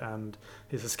Eastwood and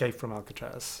his escape from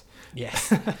Alcatraz.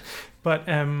 Yes. But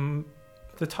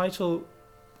the title...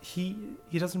 He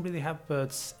doesn't really have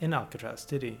birds in Alcatraz,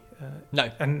 did he? No.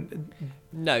 And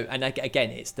again,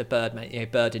 it's the Birdman,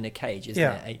 bird in a cage, isn't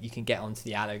it? You can get onto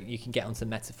you can get onto the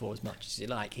metaphor as much as you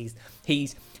like.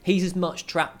 He's as much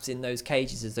trapped in those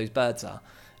cages as those birds are,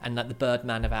 and like the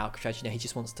Birdman of Alcatraz, he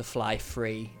just wants to fly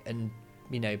free, and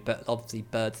but obviously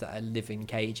birds that live in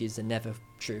cages are never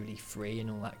truly free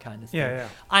and all that kind of thing. Yeah.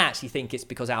 I actually think it's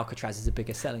because Alcatraz is a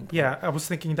bigger selling point. Yeah, I was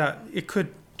thinking that it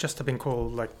could just have been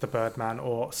called like the Birdman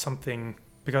or something,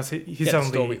 because he's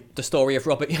only the story of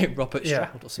Robert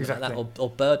Stroud or something like that, or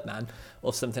Birdman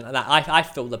or something like that. I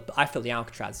feel the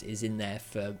Alcatraz is in there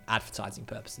for advertising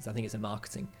purposes. I think it's a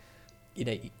marketing.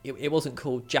 It wasn't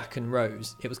called Jack and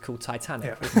Rose; it was called Titanic.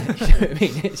 Yeah. Wasn't it? You know what I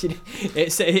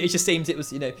mean? It just seems it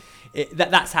was.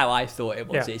 That's how I thought it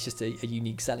was. Yeah. It's just a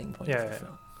unique selling point of the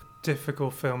film.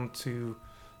 Difficult film to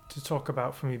talk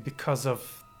about for me because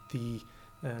of the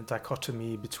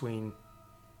dichotomy between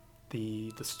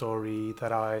the story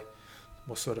that I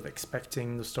was sort of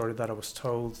expecting, the story that I was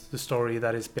told, the story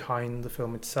that is behind the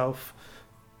film itself.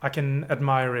 I can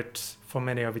admire it for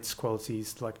many of its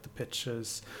qualities, like the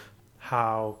pictures,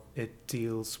 how it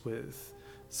deals with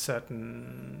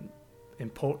certain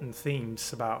important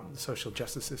themes about the social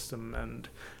justice system and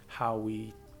how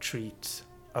we treat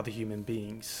other human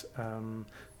beings.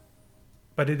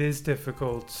 But it is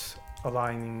difficult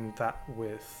aligning that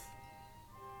with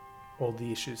all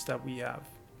the issues that we have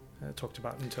talked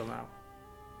about until now.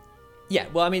 Yeah,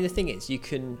 well, I mean, the thing is,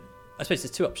 I suppose there's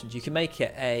two options. You can make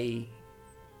it a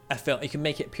film, you can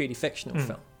make it a purely fictional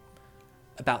film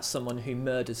about someone who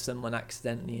murders someone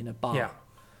accidentally in a bar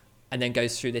and then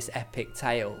goes through this epic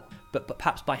tale. But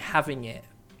perhaps by having it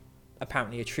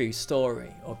apparently a true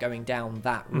story or going down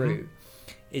that route,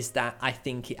 is that I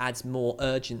think it adds more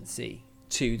urgency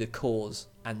to the cause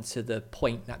and to the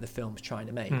point that the film's trying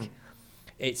to make.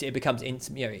 It becomes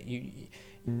intimate.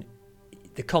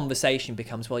 The conversation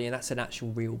becomes, well, that's an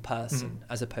actual real person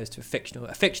as opposed to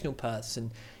a fictional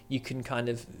person. You can kind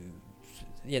of,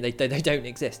 they don't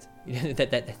exist.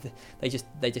 They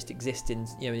just exist in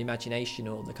the imagination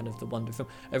or the kind of the wonder of film.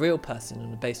 A real person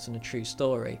and based on a true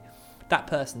story, that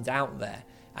person's out there.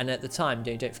 And at the time,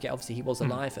 don't forget, obviously he was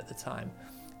alive at the time.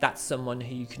 That's someone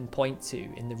who you can point to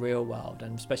in the real world,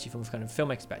 and especially from a kind of film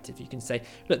perspective, you can say,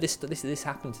 look, this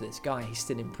happened to this guy. He's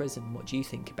still in prison. What do you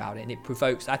think about it? And it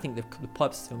provokes. I think the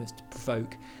purpose of the film is to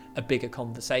provoke a bigger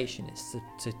conversation. It's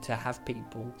to have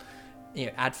people,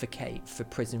 advocate for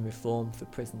prison reform, for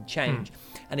prison change.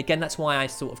 And again, that's why I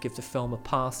sort of give the film a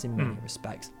pass in many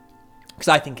respects. because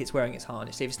I think it's wearing its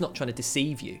harness. If it's not trying to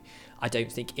deceive you, I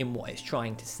don't think in what it's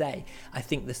trying to say. I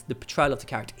think the portrayal of the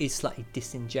character is slightly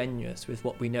disingenuous with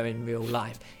what we know in real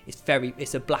life.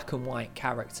 It's a black and white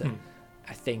character.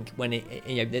 I think when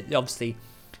obviously,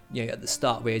 at the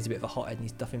start where he's a bit of a hothead and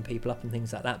he's duffing people up and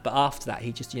things like that, but after that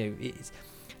he just it's.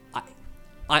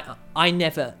 I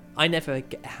never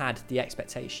had the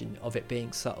expectation of it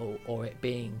being subtle or it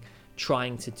being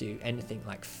trying to do anything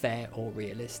like fair or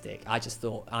realistic. I just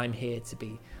thought I'm here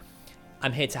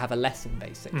to have a lesson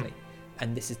basically,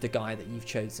 and this is the guy that you've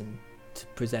chosen to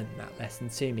present that lesson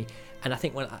to me. And I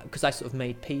think because I sort of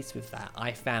made peace with that,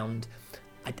 I found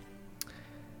I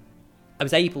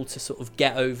was able to sort of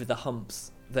get over the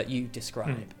humps that you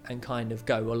describe and kind of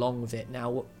go along with it.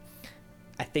 Now,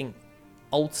 I think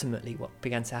ultimately what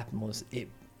began to happen was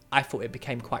I thought it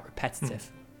became quite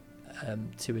repetitive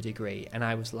to a degree, and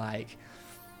I was like,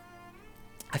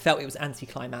 I felt it was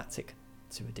anticlimactic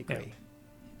to a degree,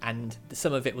 and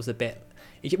some of it was a bit,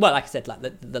 well, like I said, like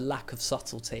the lack of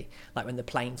subtlety, like when the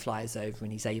plane flies over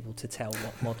and he's able to tell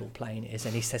what model plane it is,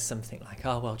 and he says something like,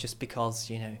 oh well, just because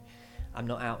I'm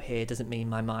not out here doesn't mean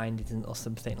my mind isn't, or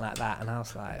something like that. And I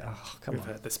was like, oh, come on. We've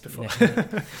heard this before.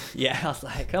 Yeah, I was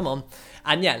like, come on.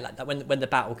 And yeah, like when the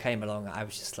battle came along, I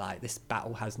was just like, this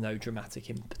battle has no dramatic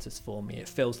impetus for me. It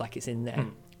feels like it's in there.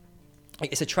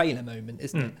 It's a trailer moment,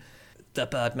 isn't it? The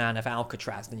Birdman of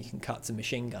Alcatraz, then you can cut to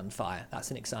machine gun fire.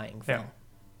 That's an exciting film.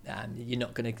 You're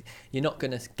not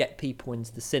gonna get people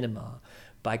into the cinema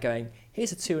by going,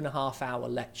 here's a 2.5 hour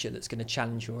lecture that's going to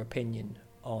challenge your opinion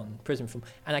on prison film.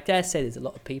 And I dare say there's a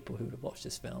lot of people who would have watched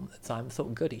this film at the time and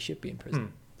thought, good, he should be in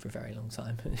prison for a very long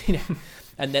time.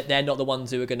 And they're not the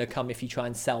ones who are going to come if you try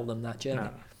and sell them that journey.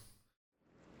 No.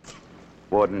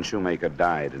 Warden Shoemaker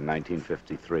died in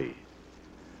 1953.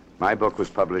 My book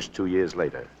was published 2 years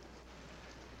later.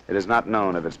 It is not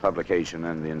known if its publication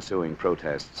and the ensuing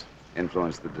protests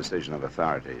influenced the decision of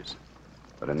authorities.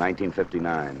 But in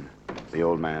 1959, the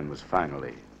old man was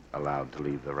finally allowed to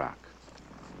leave the Rock.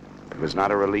 It was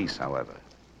not a release, however,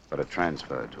 but a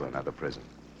transfer to another prison.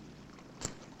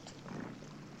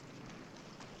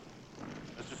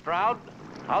 Mr. Stroud,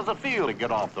 how's it feel to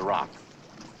get off the Rock?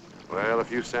 Well, if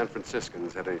you San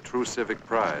Franciscans had any true civic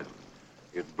pride,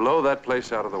 you'd blow that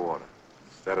place out of the water.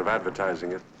 Instead of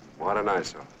advertising it, what an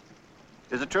eyesore.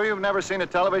 Is it true you've never seen a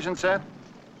television set?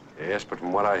 Yes, but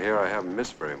from what I hear, I haven't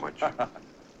missed very much.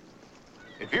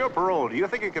 If you're paroled, do you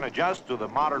think you can adjust to the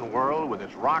modern world with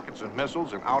its rockets and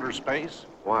missiles in outer space?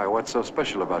 Why, what's so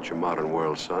special about your modern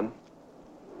world, son?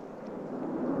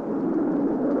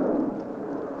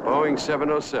 Boeing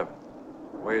 707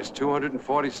 weighs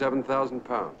 247,000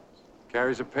 pounds,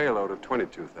 carries a payload of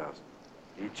 22,000.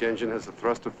 Each engine has a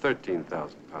thrust of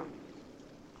 13,000 pounds,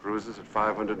 cruises at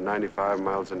 595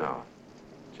 miles an hour.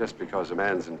 Just because a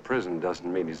man's in prison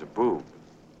doesn't mean he's a boob.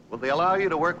 Will they allow you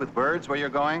to work with birds where you're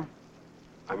going?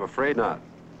 I'm afraid not.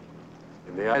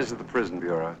 In the eyes of the Prison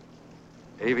Bureau,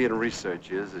 avian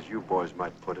research is, as you boys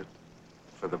might put it,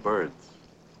 for the birds.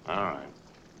 All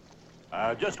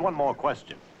right. Just one more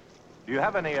question. Do you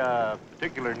have any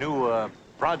particular new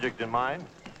project in mind?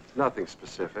 Nothing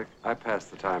specific. I pass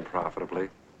the time profitably.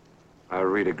 I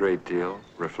read a great deal,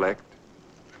 reflect.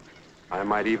 I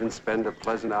might even spend a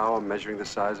pleasant hour measuring the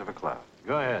size of a cloud.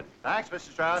 Go ahead. Thanks,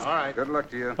 Mr. Stroud. All right. Good luck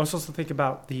to you. I was also thinking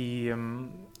about the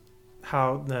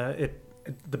how the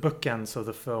bookends of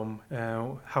the film,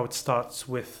 how it starts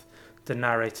with the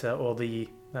narrator or the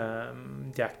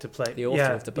actor played the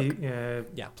author of the book,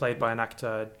 played by an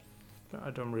actor. I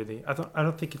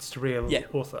don't think it's the real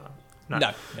author.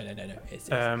 No. It's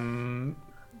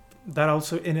that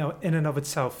also in and of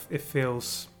itself, it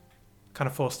feels kind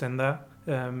of forced in there.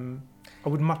 I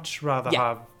would much rather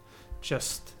have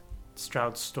just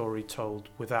Stroud's story told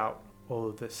without all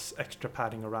of this extra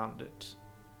padding around it.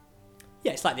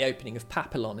 Yeah, it's like the opening of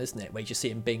Papillon, isn't it? Where you just see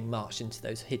him being marched into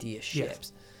those hideous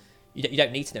ships. You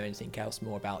don't need to know anything else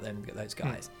more about them, those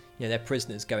guys. They're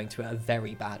prisoners going to a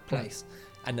very bad place.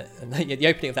 And the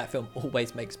opening of that film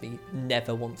always makes me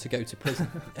never want to go to prison.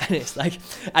 And it's like,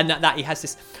 and that he has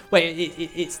this. Well,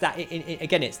 it's that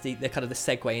again. It's the kind of the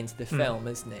segue into the film,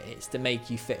 isn't it? It's to make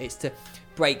you fit. It's to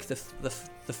break the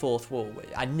fourth wall.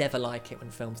 I never like it when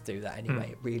films do that.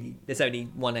 Anyway, it really. There's only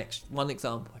one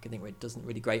example I can think where it doesn't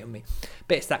really grate on me.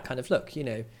 But it's that kind of look.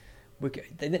 They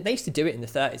used to do it in the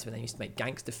 30s when they used to make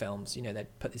gangster films. They'd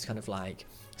put these kind of like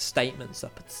statements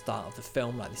up at the start of the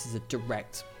film, like this is a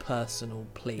direct personal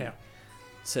plea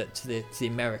to the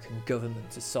American government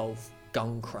to solve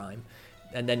gun crime,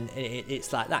 and then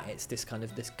it's like that. It's this kind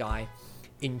of this guy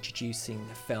introducing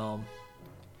the film,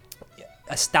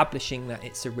 establishing that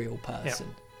it's a real person,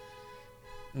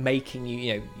 making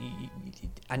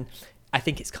and I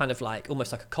think it's kind of like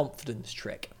almost like a confidence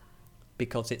trick,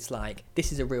 because it's like,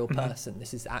 this is a real person,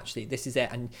 this is it,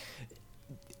 and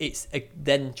it's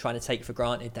then trying to take for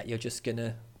granted that you're just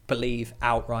gonna believe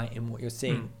outright in what you're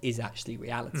seeing is actually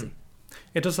reality.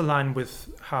 It does align with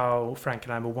how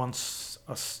Frankenheimer wants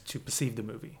us to perceive the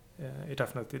movie. It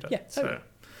definitely does. Yeah, totally.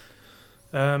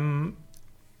 So,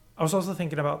 I was also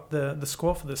thinking about the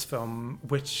score for this film,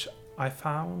 which I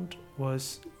found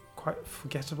was quite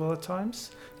forgettable at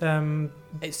times.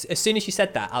 As soon as you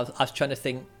said that, I was trying to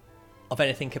think of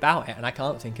anything about it, and I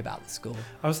can't think about the score.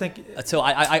 I was thinking at all.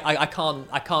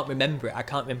 I can't remember it. I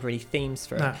can't remember any themes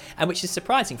for it, and which is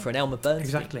surprising for an Elmer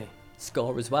Bernstein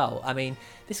score as well. I mean,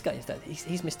 this guy,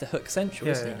 he's Mr. Hook Central,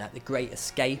 isn't he? Like The Great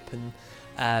Escape and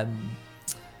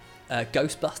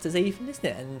Ghostbusters, even, isn't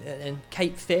it? And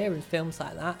Cape Fear and films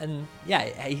like that. And yeah,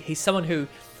 he's someone who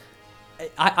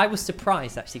I was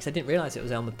surprised actually, because I didn't realise it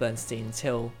was Elmer Bernstein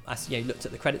until I looked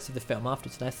at the credits of the film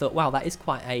afterwards, and I thought, wow, that is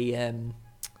quite a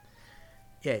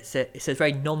it's a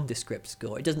very nondescript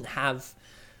score. It doesn't have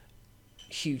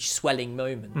huge swelling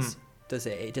moments, does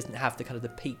it? It doesn't have the kind of the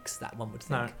peaks that one would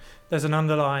think. No, there's an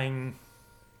underlying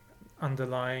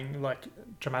like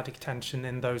dramatic tension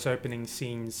in those opening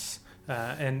scenes,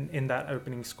 and in that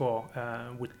opening score,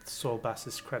 with Saul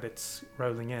Bass's credits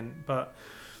rolling in. But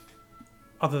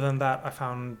other than that, I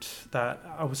found that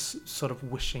I was sort of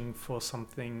wishing for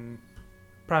something,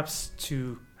 perhaps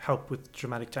to help with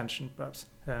dramatic tension, perhaps.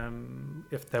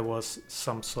 If there was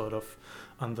some sort of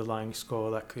underlying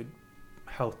score that could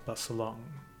help us along.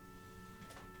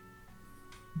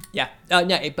 Yeah.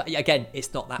 But again,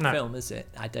 it's not that film, is it?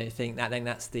 I don't think that. I think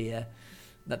that's the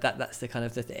that's the kind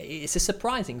of the. It's a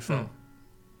surprising film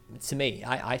to me.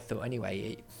 I thought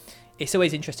anyway. It's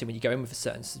always interesting when you go in with a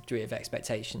certain degree of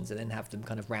expectations and then have them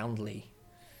kind of roundly,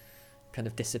 kind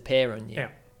of disappear on you. Yeah.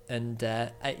 And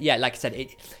like I said,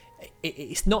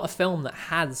 it's not a film that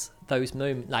has those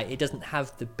moments. Like, it doesn't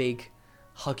have the big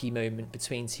huggy moment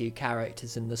between two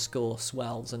characters and the score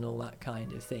swells and all that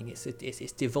kind of thing.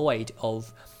 It's devoid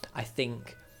of, I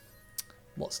think,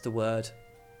 what's the word?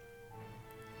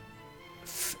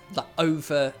 Like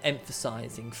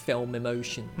over-emphasizing film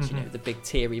emotions. You know, the big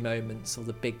teary moments or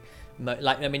the big,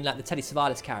 like the Telly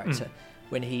Savalas character.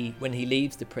 When he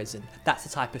leaves the prison, that's the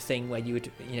type of thing where you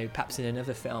would, perhaps in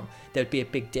another film, there would be a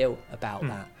big deal about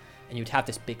that. And you'd have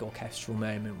this big orchestral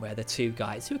moment where the two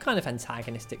guys who are kind of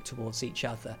antagonistic towards each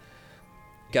other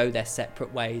go their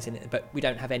separate ways in it, but we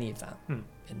don't have any of that in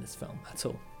this film at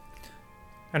all.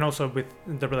 And also with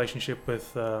the relationship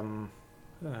with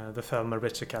the Thelma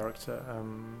Ritter character,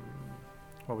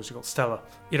 what was she called? Stella.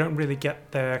 You don't really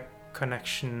get their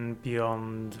connection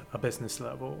beyond a business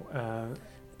level,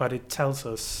 but it tells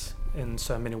us in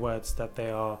so many words that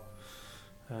they are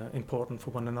important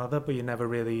for one another, but you never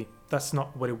really, that's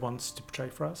not what it wants to portray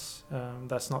for us.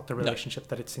 That's not the relationship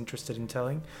that it's interested in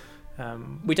telling.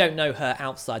 We don't know her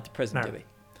outside the prison, do we?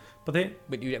 But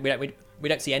we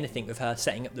don't see anything with her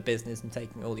setting up the business and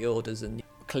taking all the orders and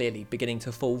clearly beginning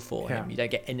to fall for him. You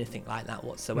don't get anything like that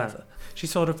whatsoever. No. She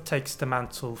sort of takes the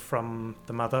mantle from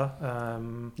the mother.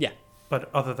 But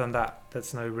other than that,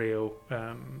 there's no real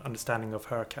understanding of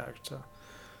her character.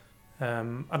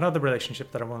 Another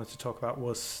relationship that I wanted to talk about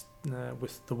was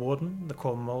with the warden, the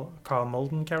Carl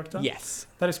Malden character. Yes.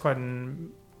 That is quite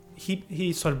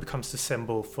he sort of becomes the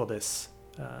symbol for this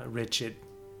rigid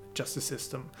justice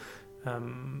system,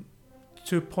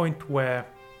 to a point where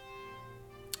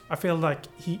I feel like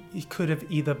he could have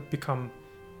either become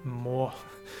more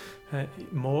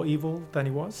evil than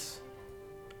he was.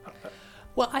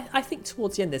 Well, I think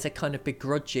towards the end there's a kind of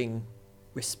begrudging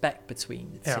respect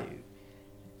between the two.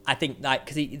 I think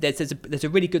because there's a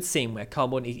really good scene where Carl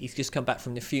Malden, he's just come back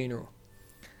from the funeral,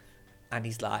 and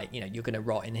he's like, you're going to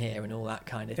rot in here and all that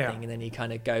kind of thing, and then he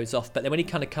kind of goes off. But then when he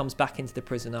kind of comes back into the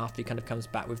prison after, he kind of comes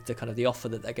back with the kind of the offer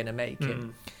that they're going to make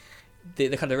him.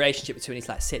 The kind of relationship between, he's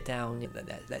like, sit down,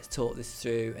 let's talk this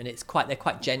through, and they're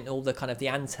quite gentle. The kind of the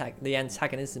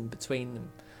antagonism between them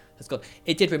has gone.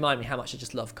 It did remind me how much I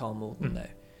just love Carl Malden though.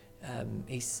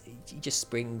 He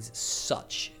just brings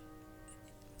he's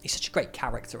such a great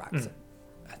character actor,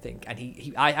 I think,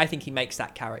 and I think he makes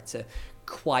that character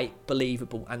quite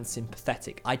believable and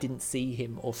sympathetic. I didn't see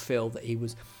him or feel that he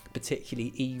was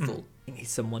particularly evil. He's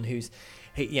someone who's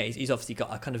obviously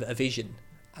got a kind of a vision,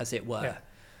 as it were.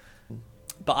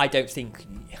 But I don't think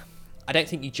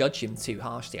you judge him too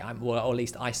harshly. Or at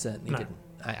least I certainly didn't.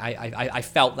 I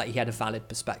felt that he had a valid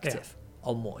perspective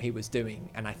on what he was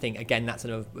doing, and I think again that's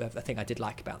another thing I did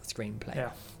like about the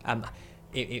screenplay.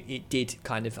 It did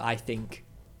kind of, I think,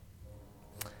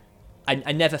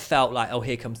 I never felt like, oh,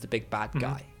 here comes the big bad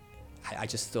guy. I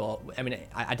just thought, I mean,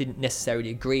 I didn't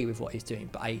necessarily agree with what he was doing,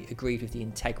 but I agreed with the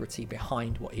integrity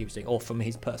behind what he was doing, or from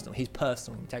his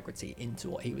personal integrity into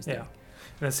what he was doing.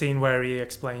 And a scene where he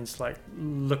explains, like,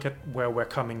 look at where we're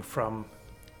coming from,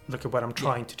 look at what I'm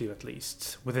trying to do, at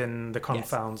least, within the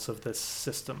confounds of this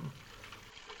system.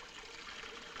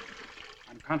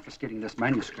 I'm confiscating this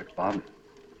manuscript, Bob.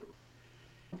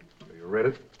 So you read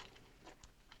it?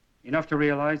 Enough to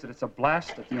realize that it's a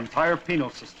blast at the entire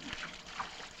penal system.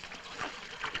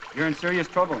 You're in serious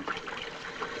trouble.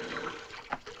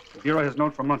 The Bureau has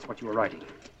known for months what you were writing. You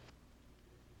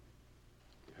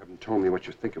haven't told me what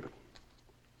you think of it.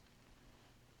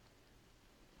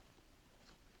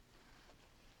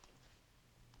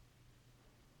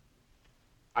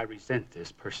 I resent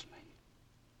this personally.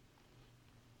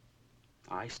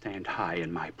 I stand high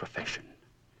in my profession,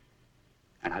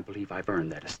 and I believe I've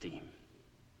earned that esteem.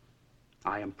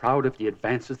 I am proud of the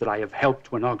advances that I have helped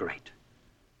to inaugurate.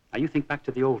 Now, you think back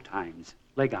to the old times,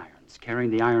 leg irons, carrying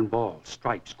the iron ball,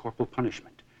 stripes, corporal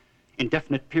punishment,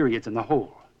 indefinite periods in the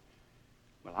hole.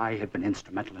 Well, I have been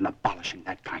instrumental in abolishing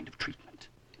that kind of treatment.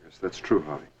 Yes, that's true,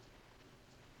 Harvey.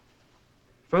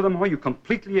 Furthermore, you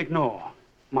completely ignore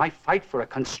my fight for a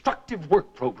constructive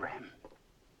work program.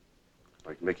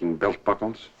 Like making belt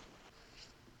buckles?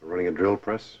 Or running a drill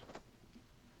press?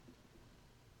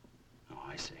 Oh,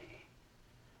 I see.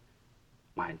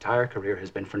 My entire career has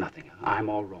been for nothing. I'm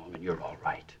all wrong and you're all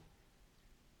right.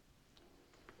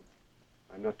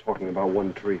 I'm not talking about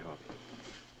one tree, Harvey.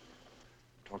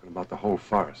 I'm talking about the whole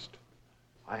forest.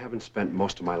 I haven't spent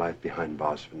most of my life behind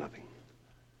bars for nothing.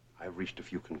 I've reached a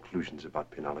few conclusions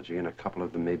about penology, and a couple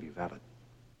of them may be valid.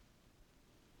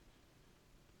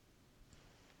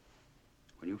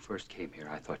 When you first came here,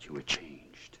 I thought you had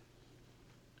changed.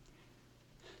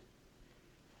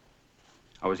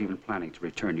 I was even planning to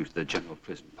return you to the general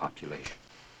prison population.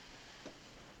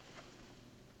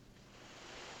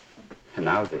 And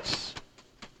now this.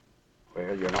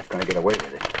 Well, you're not going to get away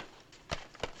with it.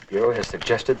 The Bureau has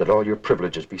suggested that all your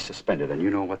privileges be suspended, and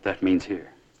you know what that means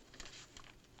here.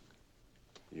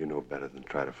 You know better than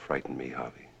try to frighten me,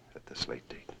 Harvey, at this late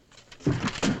date.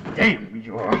 Damn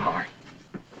your heart.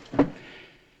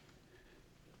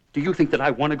 Do you think that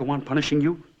I want to go on punishing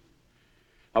you?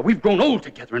 We've grown old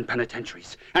together in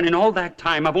penitentiaries, and in all that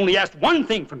time, I've only asked one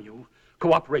thing from you: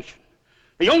 cooperation.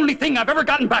 The only thing I've ever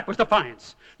gotten back was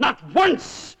defiance. Not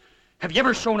once have you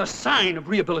ever shown a sign of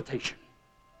rehabilitation.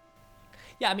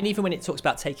 Yeah, I mean, even when it talks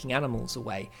about taking animals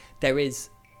away, there is,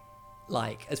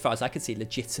 like, as far as I could see,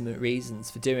 legitimate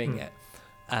reasons for doing it.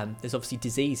 There's obviously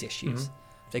disease issues.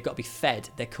 They've got to be fed.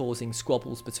 They're causing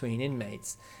squabbles between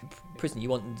inmates. Prison, you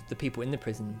want the people in the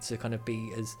prison to kind of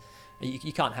be as...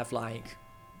 You can't have, like,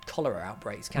 cholera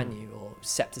outbreaks, can you? Or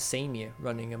septicemia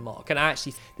running amok. And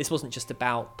actually, this wasn't just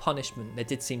about punishment. There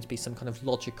did seem to be some kind of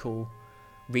logical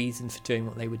reason for doing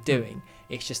what they were doing.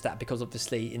 It's just that because,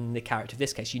 obviously, in the character of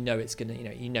this case, you know it's going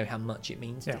to... You know how much it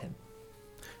means to him.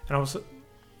 And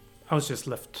I was just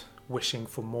left wishing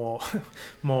for more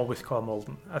with Karl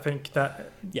Malden. I think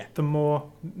that the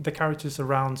more the characters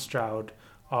around Stroud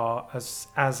are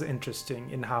as interesting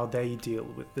in how they deal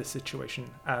with this situation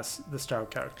as the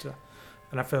Stroud character.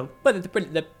 And I felt... But the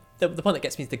point that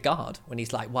gets me is the guard, when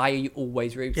he's like, why are you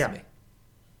always rude to me?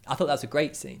 I thought that was a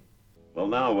great scene. Well,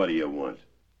 now what do you want?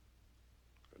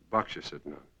 Box you're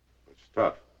sitting on. It's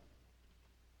tough.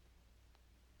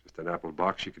 Just an apple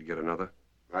box, you could get another?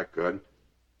 I could.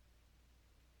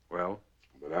 Well?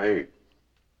 But I ain't.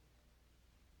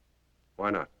 Why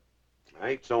not?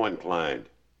 I ain't so inclined.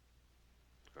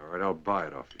 All right, I'll buy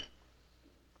it off you.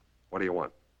 What do you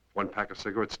want? 1 pack of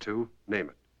cigarettes, 2? Name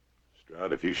it.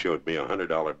 Stroud, if you showed me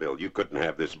 $100 bill, you couldn't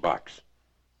have this box.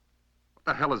 What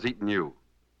the hell is eating you?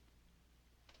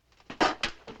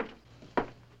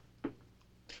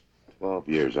 12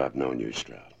 years I've known you,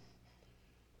 Stroud.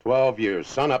 12 years,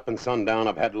 sun up and sun down,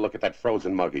 I've had to look at that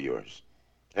frozen mug of yours.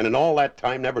 And in all that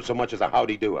time, never so much as a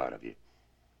howdy-do out of you.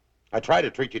 I try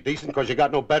to treat you decent because you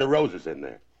got no bed of roses in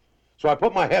there. So I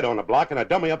put my head on the block and I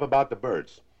dummy up about the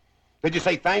birds. Did you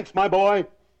say thanks, my boy?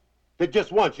 Did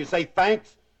just once you say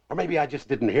thanks? Or maybe I just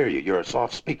didn't hear you. You're a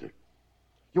soft speaker.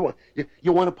 You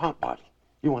want a pop bottle.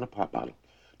 You want a pop bottle.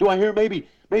 Do I hear maybe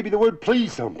the word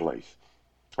please someplace?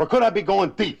 Or could I be going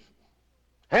deep?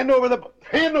 Hand over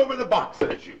the box,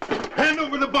 says you. Hand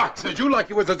over the box, says you, like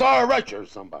you was a Tsar Russia or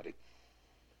somebody.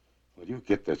 Well, you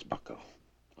get this, bucko.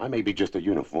 I may be just a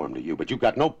uniform to you, but you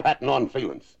got no patting on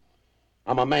feelings.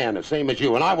 I'm a man, the same as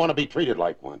you, and I want to be treated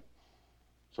like one.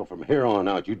 So from here on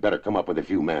out, you'd better come up with a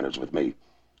few manners with me.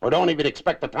 Or don't even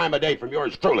expect the time of day from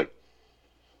yours truly.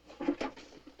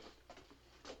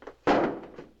 Mr.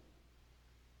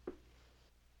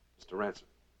 Mr. Ransom.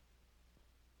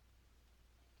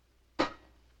 You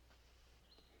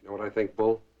know what I think,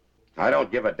 Bull? I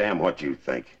don't give a damn what you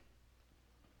think.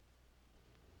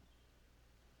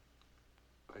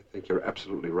 I think you're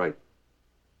absolutely right.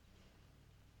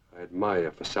 I admire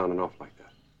you for sounding off like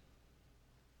that.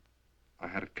 I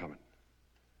had it coming.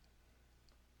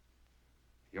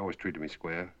 You always treated me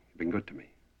square. You've been good to me.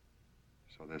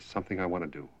 So there's something I want to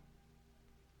do.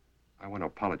 I want to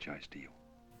apologize to you.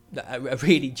 A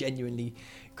really genuinely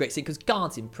great scene, because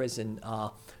guards in prison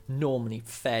are normally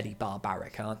fairly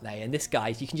barbaric, aren't they? And this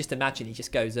guy, you can just imagine, he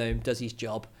just goes home, does his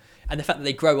job, and the fact that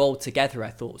they grow old together, I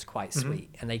thought was quite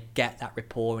sweet. And they get that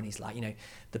rapport, and he's like, you know,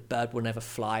 the bird will never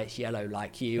fly, it's yellow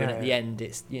like you. And at the end,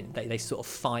 it's, you know, they sort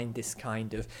of find this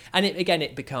kind of, and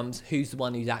it becomes who's the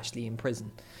one who's actually in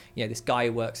prison. You know, this guy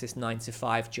who works this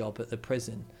 9-to-5 job at the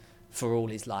prison for all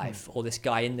his life, or this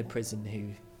guy in the prison who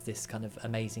this kind of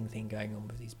amazing thing going on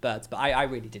with these birds. But I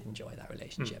really did enjoy that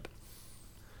relationship.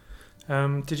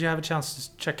 Did you have a chance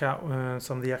to check out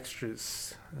some of the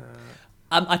extras?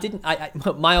 I didn't.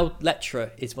 My old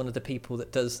lecturer is one of the people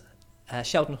that does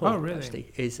Sheldon Hall. Oh, really?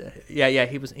 Actually, he's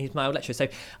my old lecturer. So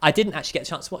I didn't actually get a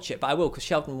chance to watch it, but I will, because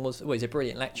Sheldon was always a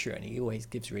brilliant lecturer, and he always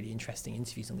gives really interesting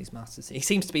interviews on these masters. He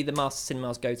seems to be the Master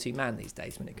Cinema's go-to man these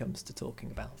days when it comes to talking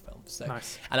about films. So,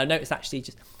 nice. And I noticed actually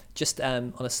just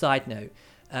on a side note,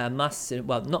 not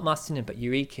Master Cinema, but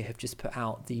Eureka have just put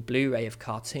out the Blu-ray of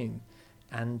Cartoon,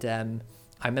 and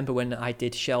I remember when I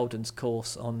did Sheldon's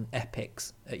course on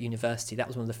epics at university, that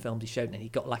was one of the films he showed, and he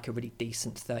got like a really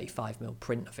decent 35mm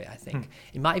print of it, I think.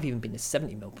 It might have even been a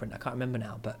 70mm print, I can't remember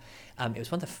now, but it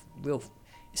was one of the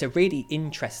it's a really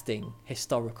interesting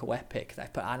historical epic they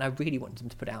put out, and I really wanted them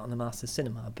to put it out on the Master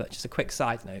Cinema. But just a quick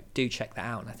side note, do check that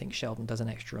out, and I think Sheldon does an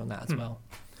extra on that as well.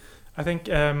 I think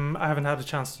I haven't had a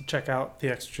chance to check out the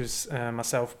extras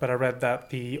myself, but I read that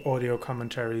the audio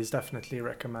commentary is definitely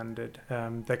recommended.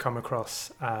 They come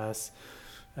across as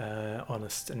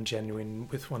honest and genuine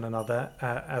with one another,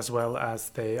 as well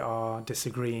as they are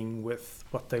disagreeing with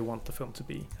what they want the film to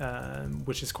be,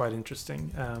 which is quite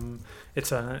interesting.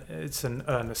 It's an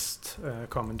earnest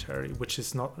commentary, which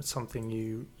is not something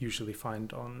you usually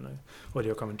find on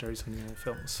audio commentaries on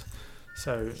films.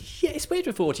 So yeah, it's weird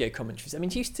with audio commentaries. I mean,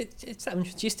 do you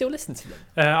still listen to them?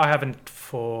 I haven't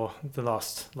for the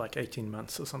last 18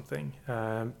 months or something.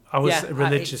 I was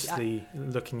religiously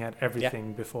looking at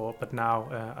everything before, but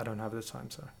now I don't have the time.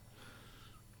 So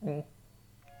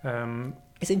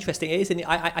it's interesting, isn't it?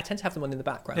 I tend to have them on in the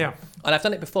background. Yeah, and I've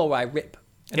done it before where I rip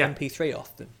an MP3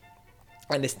 off them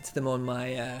and listen to them on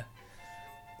my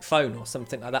phone or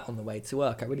something like that on the way to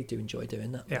work. I really do enjoy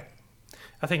doing that. Yeah,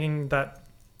 I'm thinking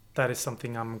that is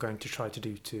something I'm going to try to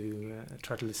do, to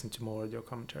try to listen to more audio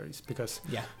commentaries, because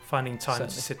finding time to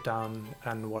sit down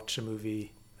and watch a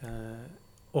movie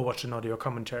or watch an audio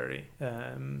commentary,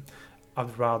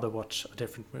 I'd rather watch a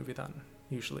different movie than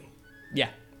usually.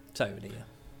 Yeah, totally.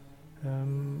 Yeah.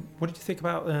 What did you think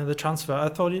about the transfer? I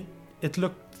thought it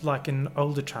looked like an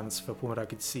older transfer from what I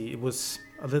could see. It was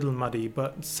a little muddy,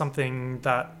 but something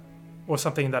that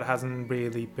hasn't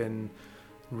really been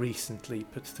recently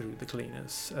put through the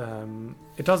cleaners.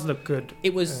 It does look good.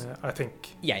 It was, I think.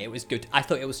 Yeah, it was good. I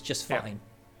thought it was just fine.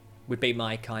 Would be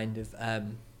my kind of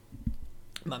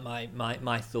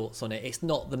my thoughts on it. It's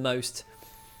not the most.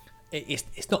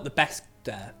 It's not the best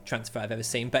transfer I've ever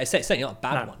seen, but it's certainly not a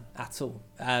bad one at all.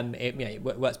 It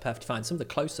works perfectly fine. Some of the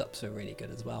close-ups are really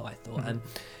good as well, I thought. And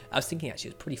I was thinking actually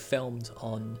it was pretty filmed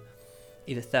on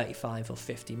either 35 or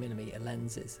 50mm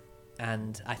lenses.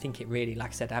 And I think it really, like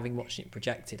I said, having watched it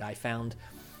projected, I found,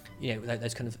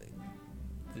 those kind of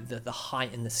the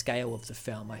height and the scale of the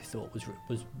film I thought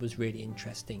was really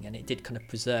interesting, and it did kind of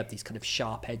preserve these kind of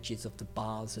sharp edges of the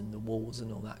bars and the walls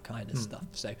and all that kind of stuff.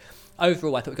 So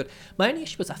overall, I thought it was good. My only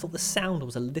issue was I thought the sound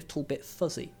was a little bit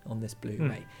fuzzy on this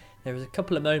Blu-ray. There was a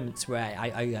couple of moments where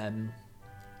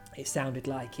it sounded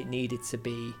like it needed to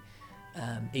be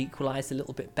equalized a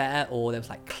little bit better, or there was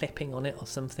like clipping on it or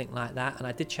something like that. And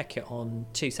I did check it on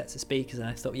 2 sets of speakers, and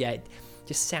I thought, it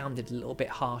just sounded a little bit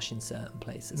harsh in certain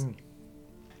places.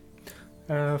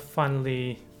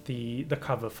 Finally, the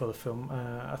cover for the film.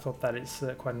 I thought that is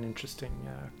quite an interesting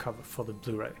cover for the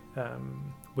Blu-ray.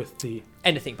 With the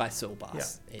anything by Saul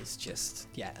Bass is just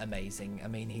amazing. I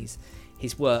mean,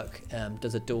 his work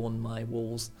does adorn my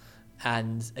walls,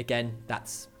 and again,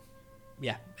 that's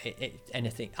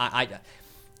anything. I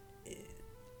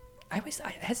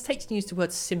hesitate to use the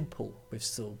word simple with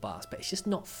Saul Bass, but it's just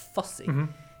not fussy, and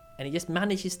he just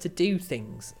manages to do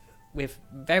things with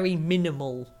very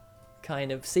minimal,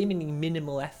 kind of seemingly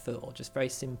minimal effort, or just very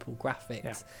simple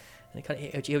graphics.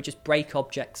 and he'll just break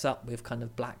objects up with kind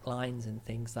of black lines and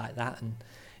things like that. And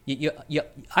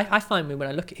I find when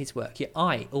I look at his work, your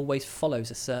eye always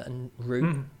follows a certain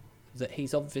route that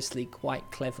he's obviously quite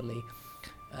cleverly,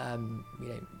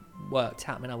 worked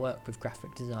out. I mean, I work with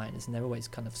graphic designers, and they're always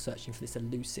kind of searching for this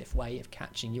elusive way of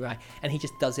catching your eye, and he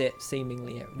just does it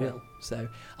seemingly at will. So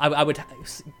I would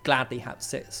gladly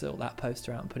sort that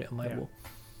poster out and put it on my wall.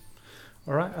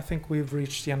 All right, I think we've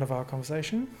reached the end of our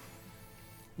conversation.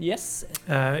 Yes.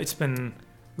 It's been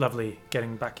lovely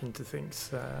getting back into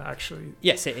things, actually.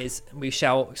 Yes, it is. We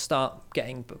shall start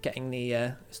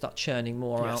start churning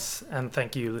more out. Yes, and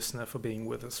thank you, listener, for being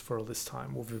with us for all this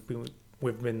time.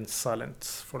 We've been silent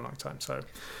for a long time, so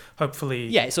hopefully...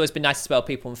 Yeah, it's always been nice as well.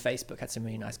 People on Facebook had some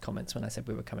really nice comments when I said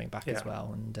we were coming back as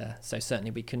well, and so certainly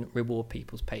we can reward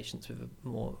people's patience with a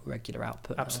more regular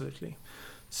output. Absolutely.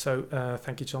 So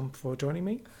thank you, John, for joining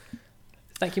me.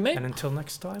 Thank you, mate. And until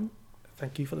next time,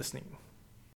 thank you for listening.